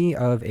remind me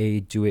of a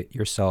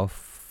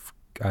do-it-yourself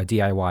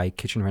DIY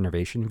kitchen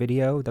renovation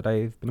video that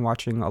I've been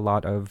watching a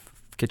lot of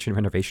kitchen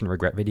renovation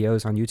regret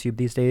videos on YouTube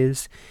these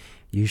days,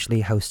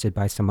 usually hosted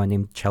by someone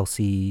named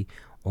Chelsea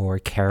or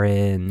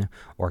Karen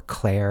or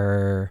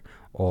Claire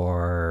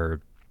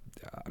or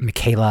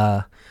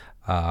Michaela.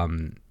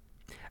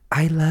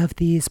 I love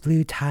these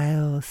blue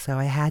tiles, so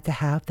I had to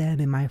have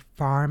them in my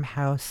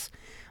farmhouse,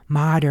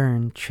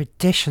 modern,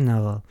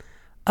 traditional,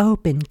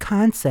 open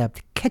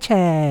concept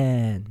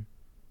kitchen.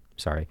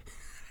 Sorry.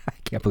 I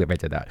can't believe I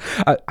did that.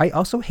 I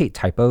also hate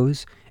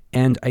typos,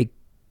 and I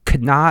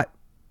could not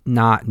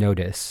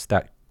notice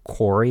that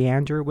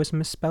coriander was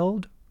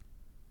misspelled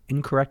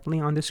incorrectly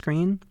on the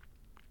screen.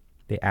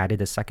 They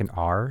added a second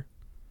R.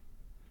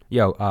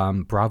 Yo,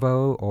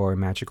 Bravo or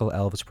Magical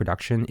Elves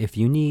Production, if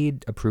you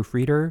need a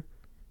proofreader,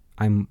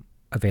 I'm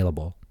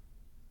available.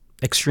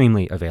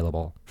 Extremely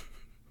available.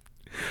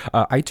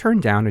 I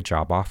turned down a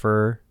job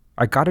offer.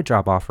 I got a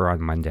job offer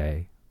on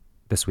Monday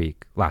last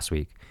week.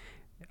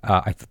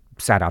 I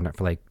sat on it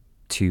for like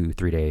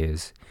 2-3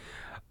 days.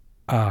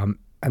 And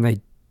I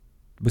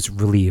was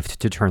relieved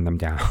to turn them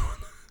down.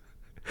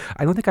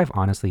 I don't think I've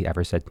honestly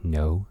ever said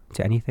no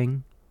to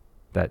anything.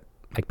 That,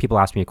 like, people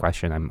ask me a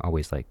question, I'm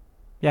always like,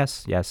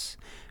 yes,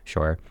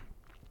 sure.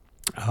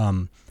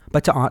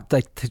 But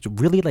to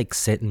really like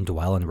sit and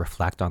dwell and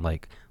reflect on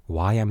like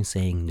why I'm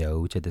saying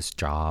no to this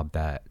job,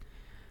 that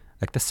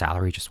like the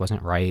salary just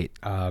wasn't right.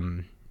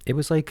 It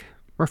was like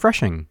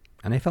refreshing,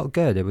 and I felt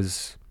good. It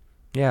was,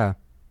 yeah.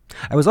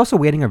 I was also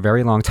waiting a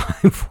very long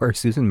time for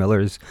Susan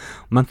Miller's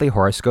monthly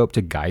horoscope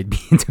to guide me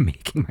into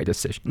making my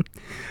decision.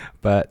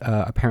 But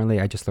apparently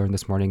I just learned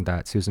this morning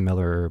that Susan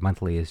Miller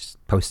monthly is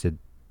posted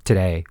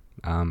today.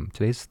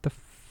 Today's the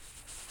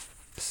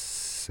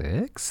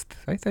 6th,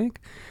 I think.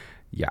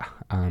 Yeah.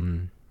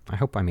 I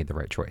hope I made the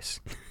right choice.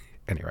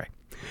 Anyway.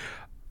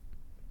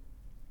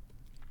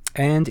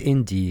 And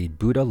indeed,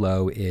 Buddha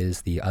Lo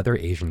is the other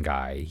Asian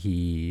guy.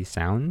 He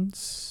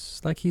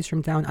sounds like he's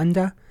from down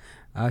under.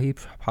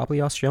 He's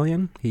probably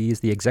Australian.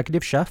 He's the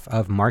executive chef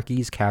of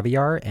Marky's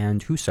Caviar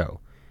and Huso.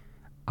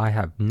 I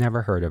have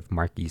never heard of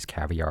Marky's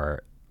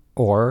Caviar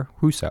or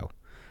Huso.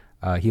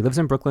 He lives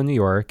in Brooklyn, New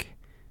York.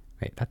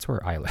 Wait, that's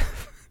where I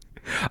live.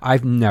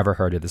 I've never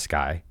heard of this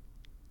guy.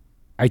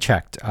 I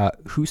checked.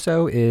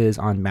 Huso is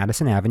on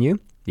Madison Avenue.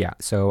 Yeah,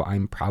 so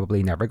I'm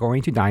probably never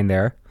going to dine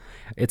there.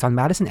 It's on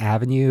Madison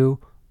Avenue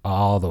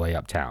all the way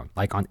uptown,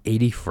 like on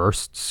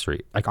 81st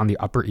Street, like on the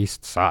Upper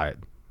East Side.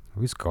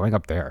 Who's going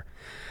up there?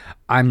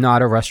 I'm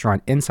not a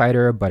restaurant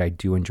insider, but I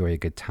do enjoy a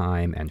good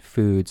time and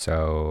food,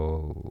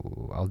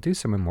 so I'll do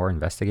some more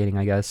investigating,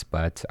 I guess.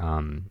 But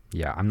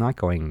yeah, I'm not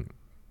going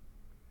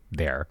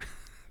there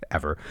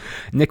ever.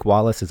 Nick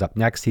Wallace is up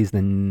next. He's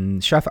the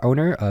chef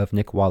owner of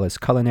Nick Wallace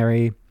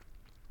Culinary.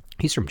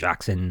 He's from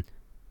Jackson.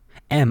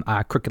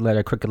 M-I, crooked letter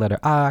I, crooked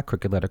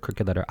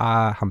letter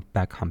I,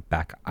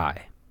 humpback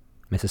I,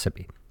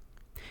 Mississippi.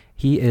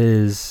 He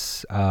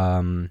is,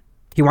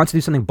 he wants to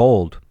do something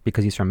bold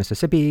because he's from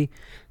Mississippi.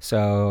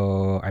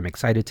 So I'm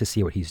excited to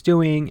see what he's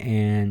doing.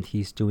 And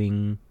he's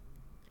doing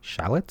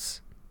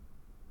shallots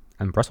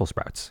and Brussels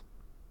sprouts.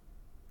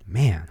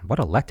 Man, what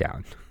a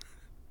letdown.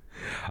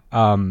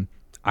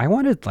 I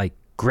wanted like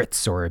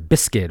grits or a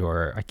biscuit,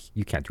 or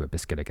you can't do a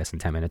biscuit, I guess, in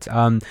 10 minutes.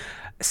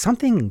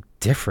 Something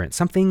different,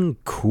 something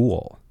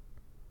cool.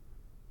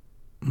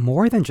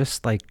 More than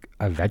just like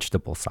a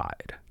vegetable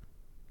side.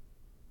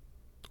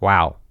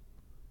 Wow.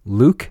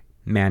 Luke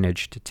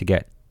managed to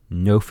get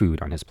no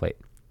food on his plate.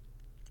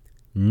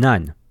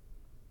 None.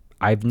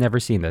 I've never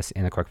seen this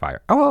in a quickfire.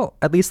 Oh, well,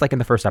 at least like in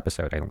the first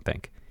episode, I don't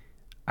think.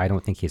 I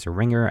don't think he's a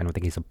ringer. I don't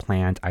think he's a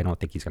plant. I don't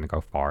think he's going to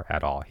go far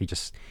at all.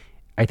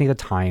 I think the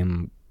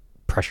time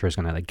pressure is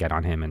going to like get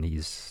on him, and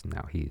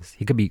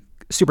he could be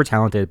super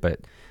talented, but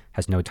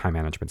has no time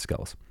management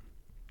skills.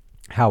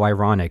 How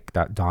ironic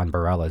that Don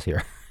Barella is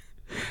here.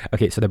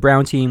 Okay, so the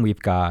brown team,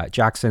 we've got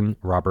Jackson,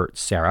 Robert,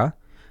 Sarah.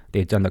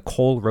 They've done the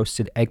coal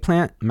roasted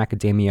eggplant,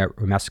 macadamia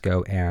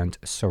romesco, and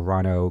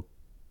serrano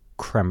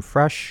creme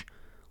fraiche.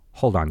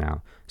 Hold on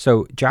now.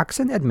 So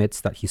Jackson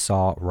admits that he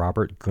saw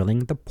Robert grilling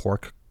the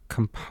pork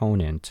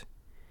component,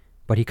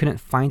 but he couldn't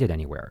find it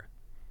anywhere.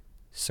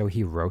 So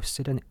he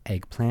roasted an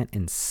eggplant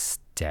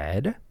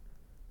instead?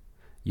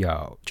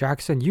 Yo,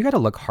 Jackson, you gotta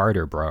look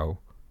harder, bro.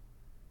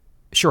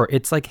 Sure,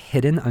 it's like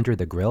hidden under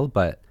the grill,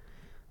 but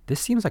this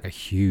seems like a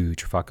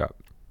huge fuck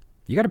up.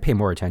 You gotta pay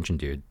more attention,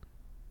 dude.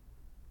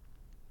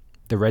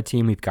 The red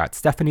team, we've got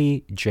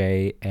Stephanie,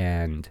 Jay,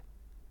 and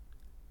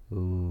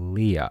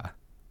Leah.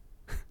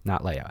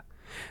 Not Leia.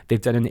 They've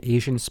done an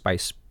Asian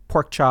spice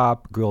pork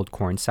chop, grilled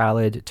corn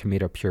salad,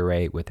 tomato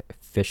puree with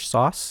fish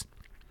sauce.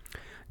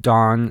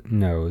 Dawn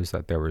knows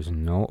that there was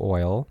no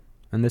oil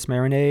in this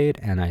marinade,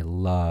 and I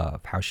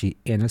love how she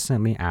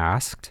innocently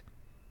asked,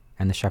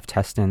 and the chef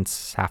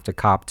testants have to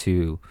cop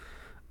to,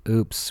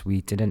 oops,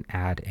 we didn't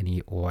add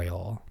any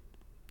oil.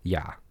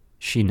 Yeah,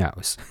 she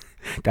knows.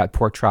 That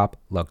pork chop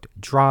looked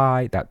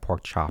dry. That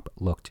pork chop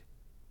looked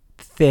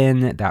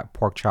thin. That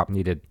pork chop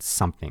needed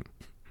something.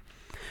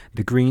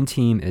 The green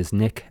team is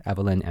Nick,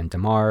 Evelyn, and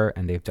Damar,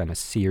 and they've done a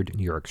seared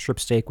New York strip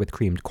steak with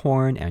creamed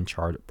corn and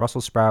charred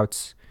Brussels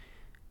sprouts.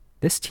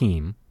 This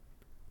team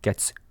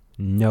gets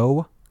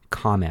no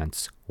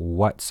comments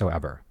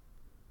whatsoever.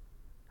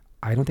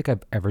 I don't think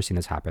I've ever seen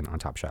this happen on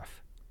Top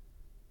Chef.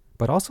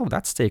 But also,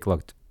 that steak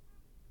looked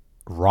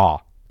raw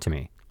to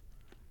me.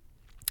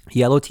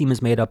 Yellow team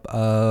is made up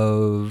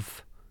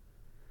of...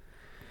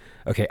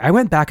 Okay, I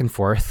went back and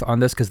forth on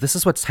this because this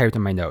is what's typed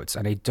in my notes,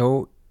 and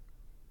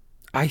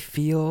I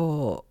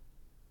feel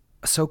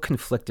so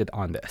conflicted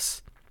on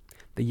this.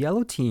 The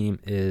yellow team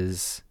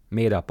is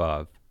made up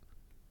of,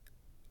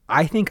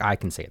 I think I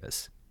can say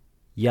this,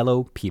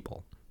 yellow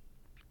people.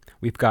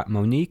 We've got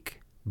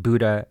Monique,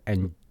 Buddha,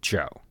 and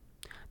Joe.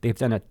 They've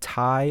done a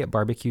Thai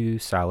barbecue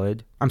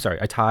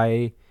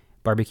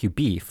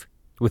beef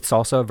with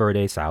salsa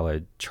verde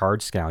salad,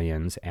 charred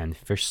scallions, and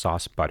fish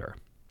sauce butter.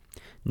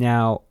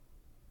 Now,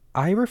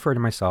 I refer to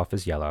myself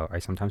as yellow. I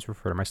sometimes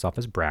refer to myself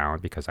as brown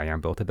because I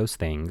am both of those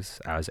things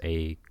as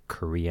a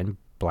Korean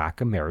Black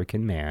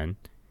American man.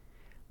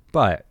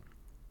 But,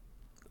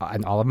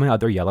 and all of my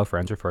other yellow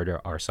friends refer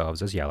to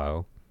ourselves as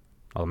yellow.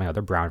 All of my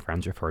other brown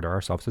friends refer to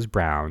ourselves as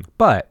brown.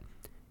 But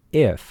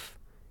if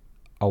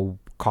a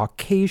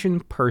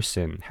Caucasian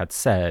person had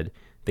said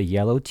the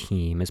yellow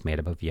team is made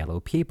up of yellow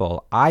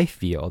people, I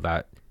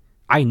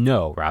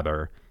know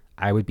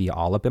I would be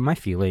all up in my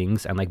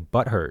feelings and like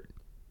butthurt.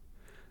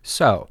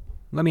 So,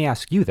 let me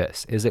ask you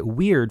this. Is it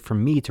weird for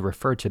me to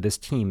refer to this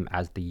team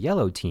as the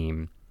yellow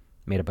team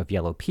made up of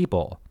yellow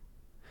people?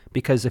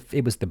 Because if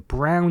it was the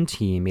brown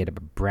team made up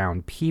of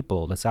brown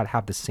people, does that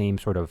have the same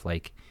sort of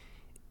like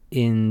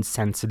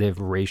insensitive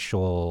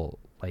racial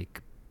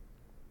like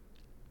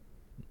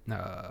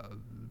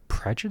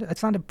prejudice?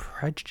 It's not a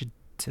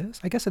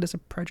prejudice. I guess it is a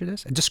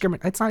prejudice.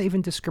 It's not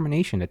even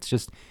discrimination. It's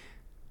just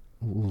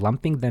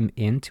lumping them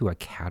into a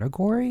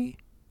category,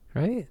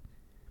 right?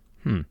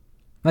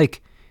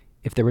 Like,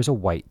 if there was a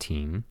white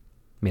team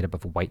made up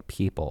of white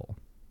people,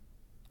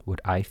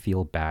 would I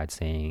feel bad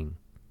saying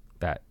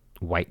that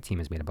white team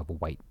is made up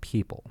of white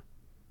people?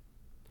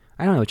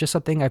 I don't know. It's just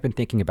something I've been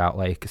thinking about,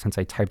 like, since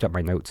I typed up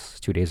my notes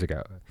 2 days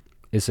ago.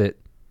 Is it,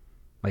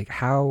 like,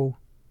 how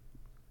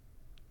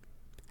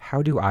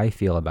do I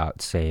feel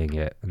about saying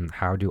it, and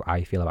how do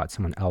I feel about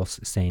someone else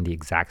saying the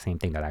exact same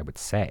thing that I would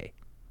say?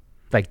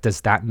 Like,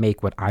 does that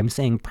make what I'm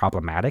saying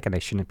problematic and I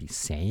shouldn't be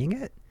saying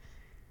it?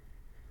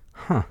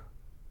 Huh.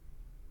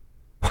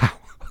 Wow.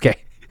 Okay.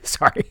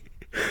 Sorry.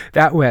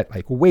 That went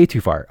like way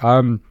too far.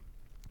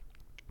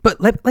 But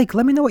let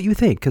me know what you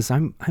think, because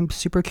I'm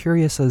super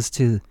curious as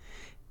to,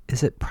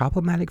 is it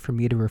problematic for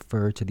me to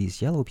refer to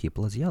these yellow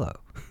people as yellow?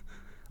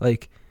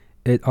 Like,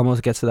 it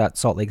almost gets to that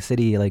Salt Lake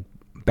City like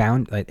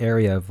bound like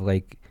area of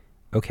like,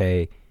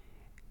 okay,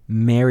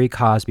 Mary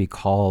Cosby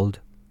called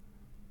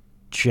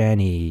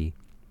Jenny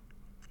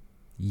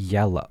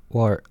yellow,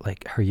 or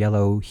like her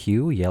yellow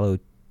hue, yellow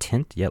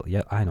tint, yellow.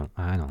 I don't.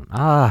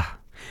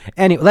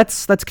 Anyway,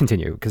 let's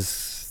continue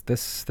because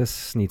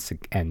this needs to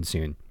end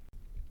soon.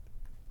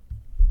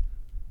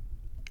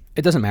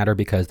 It doesn't matter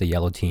because the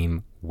yellow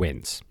team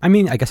wins. I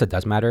mean, I guess it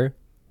does matter,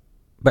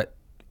 but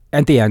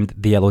at the end,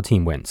 the yellow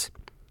team wins.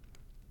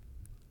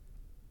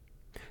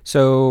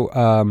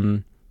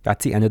 So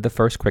that's the end of the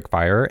first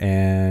quickfire,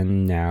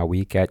 and now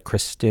we get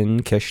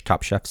Kristen Kish,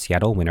 Top Chef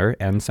Seattle winner,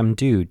 and some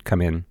dude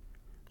come in,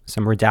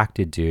 some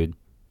redacted dude.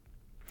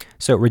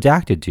 So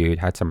redacted dude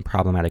had some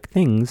problematic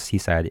things he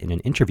said in an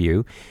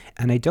interview,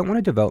 and I don't want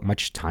to devote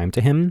much time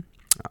to him,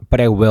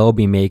 but I will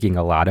be making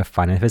a lot of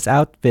fun of his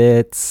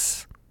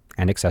outfits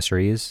and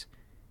accessories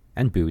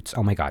and boots.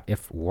 Oh my god,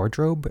 if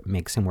wardrobe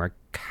makes him wear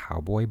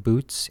cowboy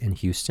boots in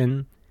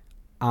Houston,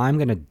 I'm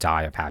gonna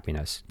die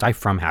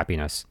from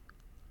happiness.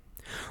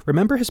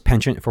 Remember his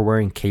penchant for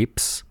wearing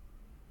capes,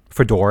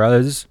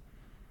 fedoras,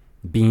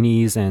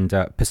 beanies, and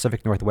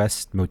Pacific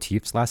Northwest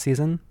motifs last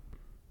season?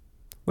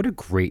 What a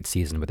great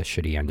season with a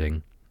shitty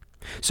ending.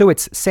 So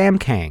it's Sam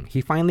Kang.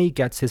 He finally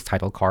gets his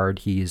title card.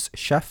 He's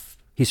chef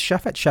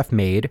at Chef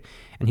Made,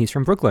 and he's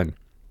from Brooklyn.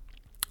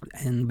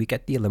 And we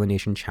get the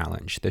elimination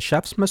challenge. The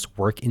chefs must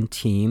work in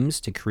teams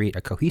to create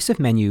a cohesive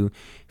menu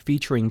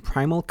featuring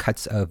primal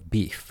cuts of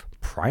beef.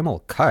 Primal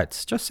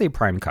cuts? Just say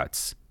prime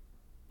cuts.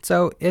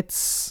 So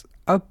it's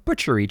a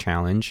butchery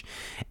challenge,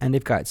 and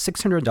they've got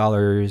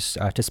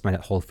 $600 to spend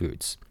at Whole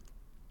Foods.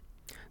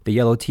 The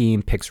yellow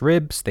team picks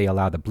ribs. They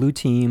allow the blue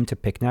team to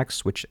pick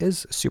next, which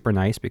is super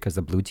nice because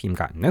the blue team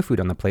got no food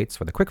on the plates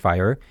for the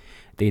quickfire.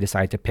 They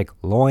decide to pick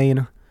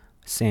loin.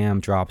 Sam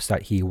drops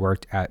that he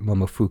worked at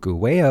Momofuku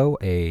Ueno,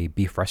 a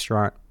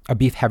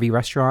beef heavy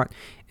restaurant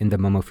in the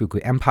Momofuku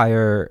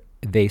Empire.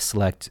 They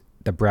select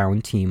the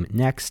brown team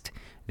next.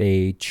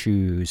 They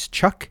choose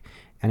Chuck,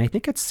 and I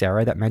think it's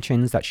Sarah that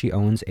mentions that she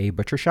owns a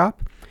butcher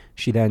shop.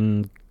 She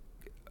then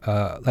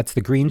lets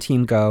the green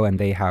team go, and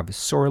they have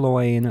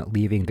sirloin,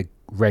 leaving the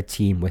red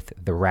team with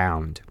the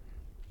round.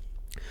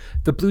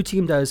 The blue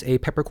team does a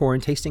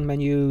peppercorn tasting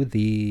menu.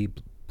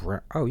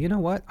 Oh, you know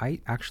what? I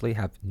actually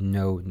have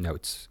no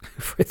notes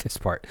for this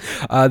part.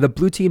 The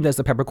blue team does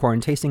the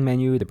peppercorn tasting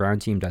menu. The brown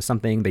team does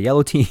something. The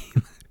yellow team,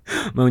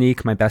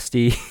 Monique, my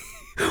bestie,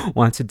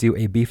 wants to do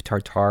a beef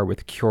tartare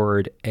with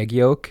cured egg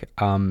yolk.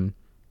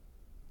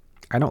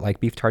 I don't like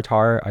beef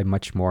tartare. I'm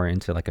much more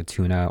into like a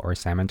tuna or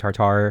salmon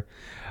tartare.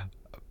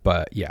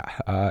 But yeah,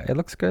 it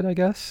looks good, I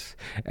guess.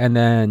 And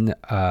then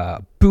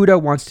Buddha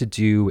wants to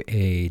do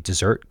a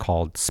dessert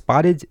called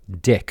Spotted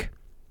Dick.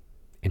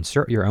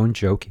 Insert your own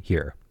joke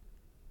here.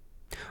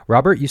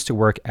 Robert used to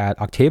work at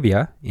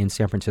Octavia in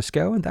San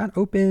Francisco, and that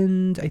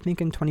opened, I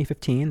think, in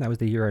 2015. That was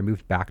the year I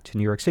moved back to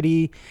New York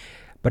City.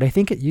 But I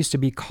think it used to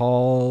be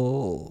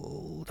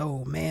called,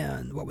 oh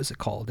man, what was it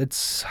called?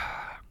 It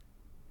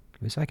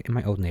was like in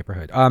my old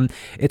neighborhood.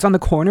 It's on the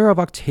corner of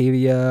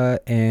Octavia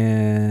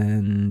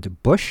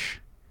and Bush.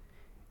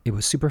 It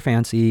was super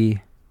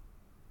fancy.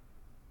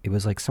 It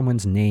was like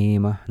someone's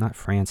name, not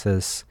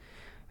Francis.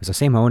 It was the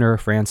same owner,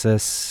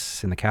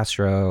 Francis, in the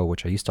Castro,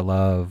 which I used to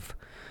love.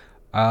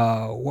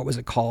 What was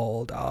it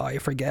called? Oh, I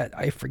forget.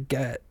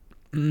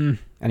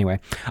 Anyway,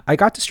 I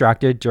got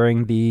distracted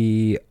during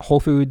the Whole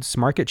Foods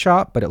market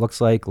shop, but it looks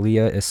like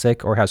Leah is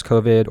sick or has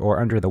COVID or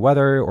under the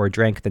weather or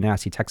drank the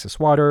nasty Texas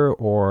water,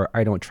 or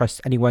I don't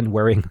trust anyone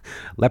wearing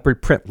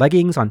leopard print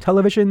leggings on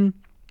television.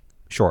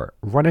 Sure,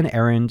 run an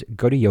errand,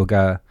 go to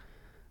yoga,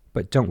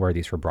 but don't wear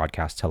these for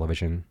broadcast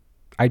television.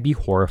 I'd be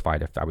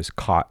horrified if I was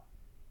caught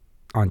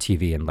on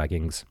TV in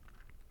leggings.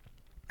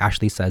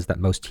 Ashley says that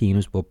most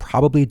teams will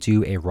probably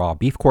do a raw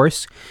beef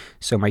course,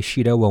 so my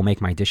Shido will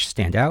make my dish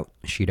stand out.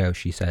 Shido,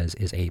 she says,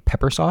 is a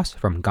pepper sauce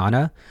from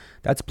Ghana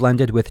that's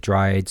blended with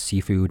dried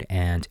seafood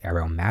and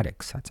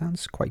aromatics. That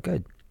sounds quite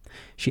good.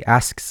 She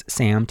asks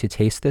Sam to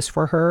taste this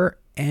for her,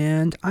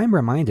 and I'm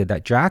reminded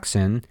that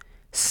Jackson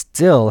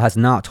still has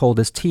not told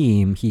his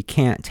team he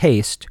can't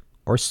taste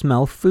or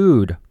smell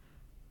food.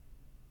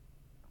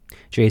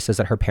 Jay says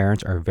that her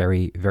parents are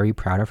very, very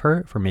proud of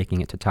her for making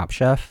it to Top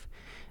Chef.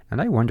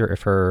 And I wonder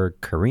if her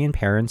Korean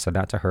parents said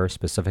that to her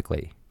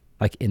specifically,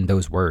 like in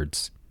those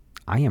words,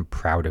 I am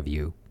proud of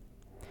you.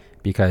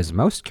 Because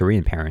most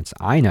Korean parents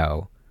I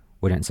know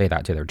wouldn't say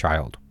that to their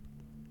child.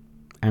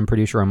 I'm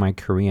pretty sure my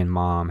Korean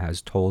mom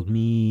has told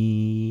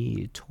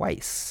me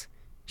twice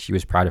she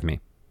was proud of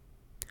me.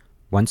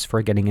 Once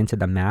for getting into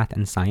the math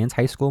and science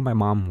high school my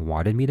mom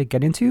wanted me to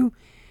get into,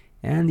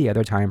 and the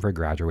other time for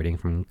graduating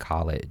from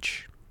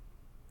college,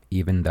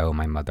 even though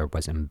my mother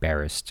was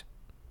embarrassed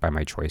by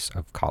my choice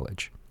of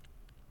college.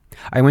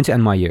 I went to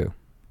NYU,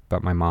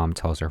 but my mom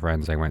tells her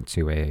friends I went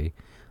to a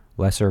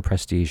lesser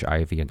prestige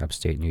Ivy in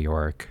upstate New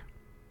York.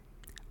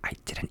 I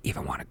didn't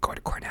even want to go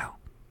to Cornell.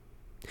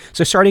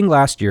 So starting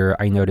last year,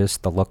 I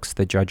noticed the looks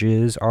the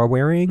judges are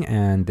wearing,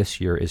 and this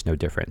year is no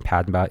different.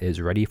 Padma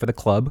is ready for the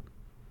club.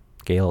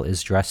 Gail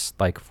is dressed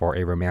like for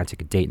a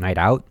romantic date night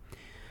out.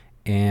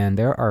 And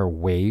there are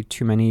way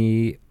too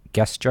many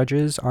guest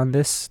judges on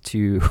this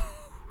to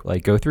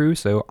go through,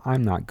 so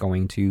I'm not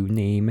going to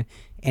name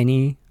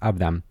any of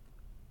them.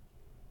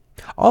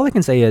 All I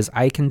can say is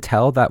I can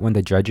tell that when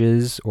the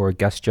judges or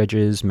guest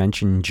judges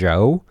mention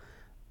Joe,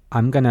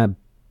 I'm going to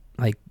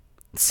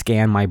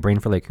scan my brain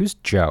for who's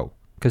Joe?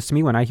 Because to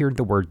me, when I hear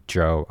the word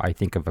Joe, I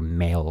think of a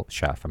male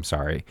chef. I'm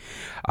sorry.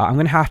 I'm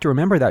going to have to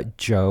remember that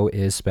Joe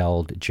is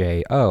spelled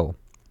J-O,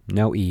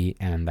 no E,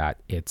 and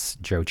that it's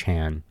Joe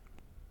Chan.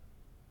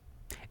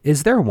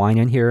 Is there wine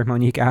in here?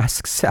 Monique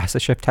asks as the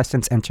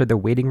contestants enter the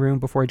waiting room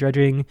before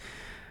judging.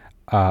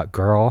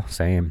 Girl,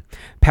 same.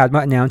 Padma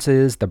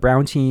announces the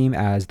brown team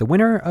as the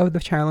winner of the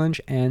challenge,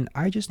 and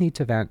I just need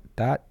to vent.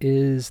 That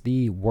is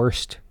the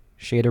worst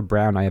shade of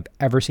brown I have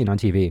ever seen on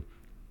TV.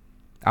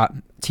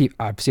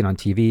 I've seen on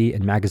TV,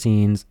 in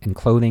magazines, in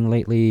clothing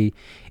lately.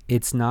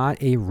 It's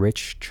not a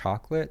rich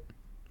chocolate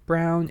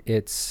brown.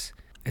 It's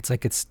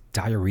like it's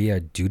diarrhea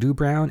doo-doo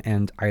brown,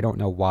 and I don't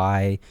know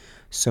why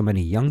so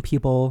many young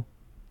people,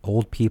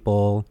 old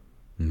people,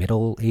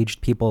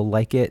 middle-aged people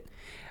like it.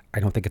 I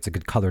don't think it's a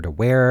good color to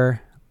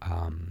wear.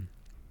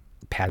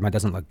 Padma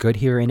doesn't look good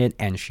here in it,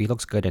 and she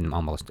looks good in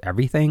almost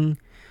everything.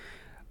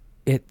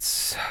 I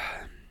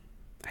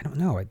don't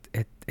know.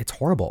 It's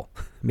horrible.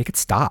 Make it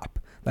stop.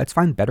 Let's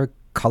find better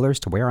colors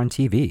to wear on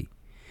TV.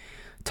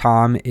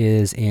 Tom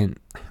is in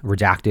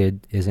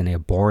a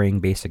boring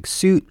basic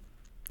suit.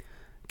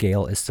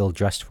 Gail is still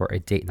dressed for a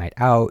date night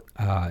out.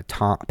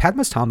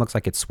 Padma's Tom looks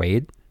like it's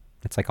suede.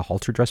 It's like a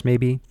halter dress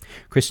maybe.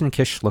 Kristen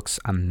Kish looks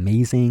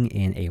amazing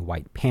in a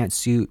white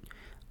pantsuit.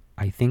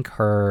 I think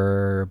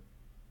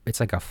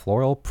it's like a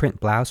floral print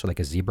blouse or like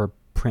a zebra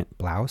print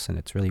blouse, and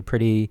it's really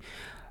pretty.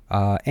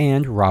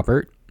 And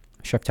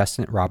Chef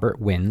Testant Robert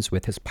wins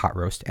with his pot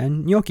roast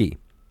and gnocchi.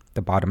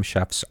 The bottom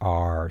chefs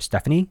are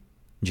Stephanie,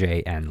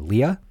 Jay, and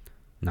Leah,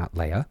 not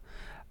Leia.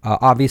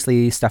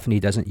 Obviously, Stephanie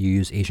doesn't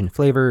use Asian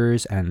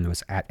flavors and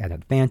was at an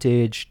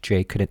advantage.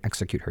 Jay couldn't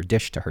execute her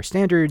dish to her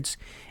standards,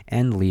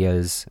 and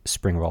Leah's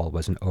spring roll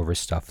was an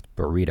overstuffed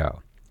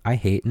burrito. I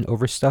hate an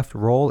overstuffed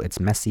roll. It's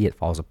messy. It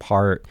falls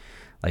apart.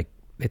 Like,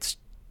 it's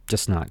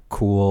just not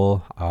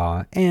cool.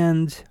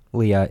 And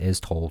Leah is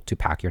told to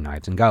pack your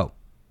knives and go.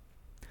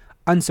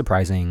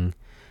 Unsurprising.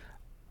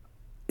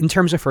 In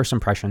terms of first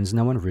impressions,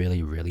 no one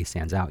really, really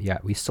stands out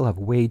yet. We still have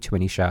way too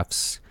many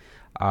chefs.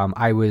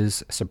 I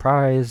was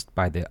surprised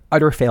by the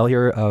utter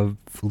failure of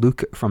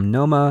Luke from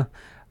Noma,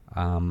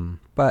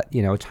 but,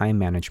 time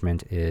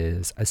management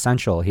is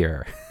essential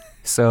here.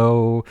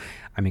 So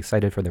I'm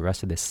excited for the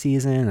rest of this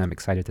season. I'm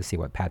excited to see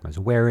what Padma's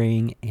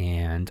wearing,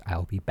 and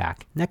I'll be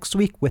back next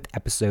week with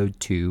episode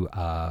 2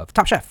 of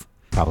Top Chef.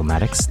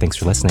 Problematics, thanks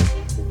for listening.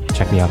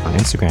 Check me out on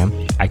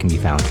Instagram. I can be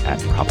found at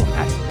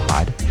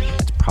ProblematicPod.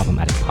 That's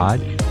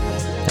ProblematicPod.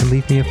 And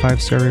leave me a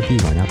 5-star review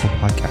on Apple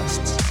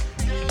Podcasts.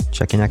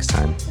 Check you next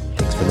time.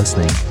 Thanks for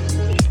listening.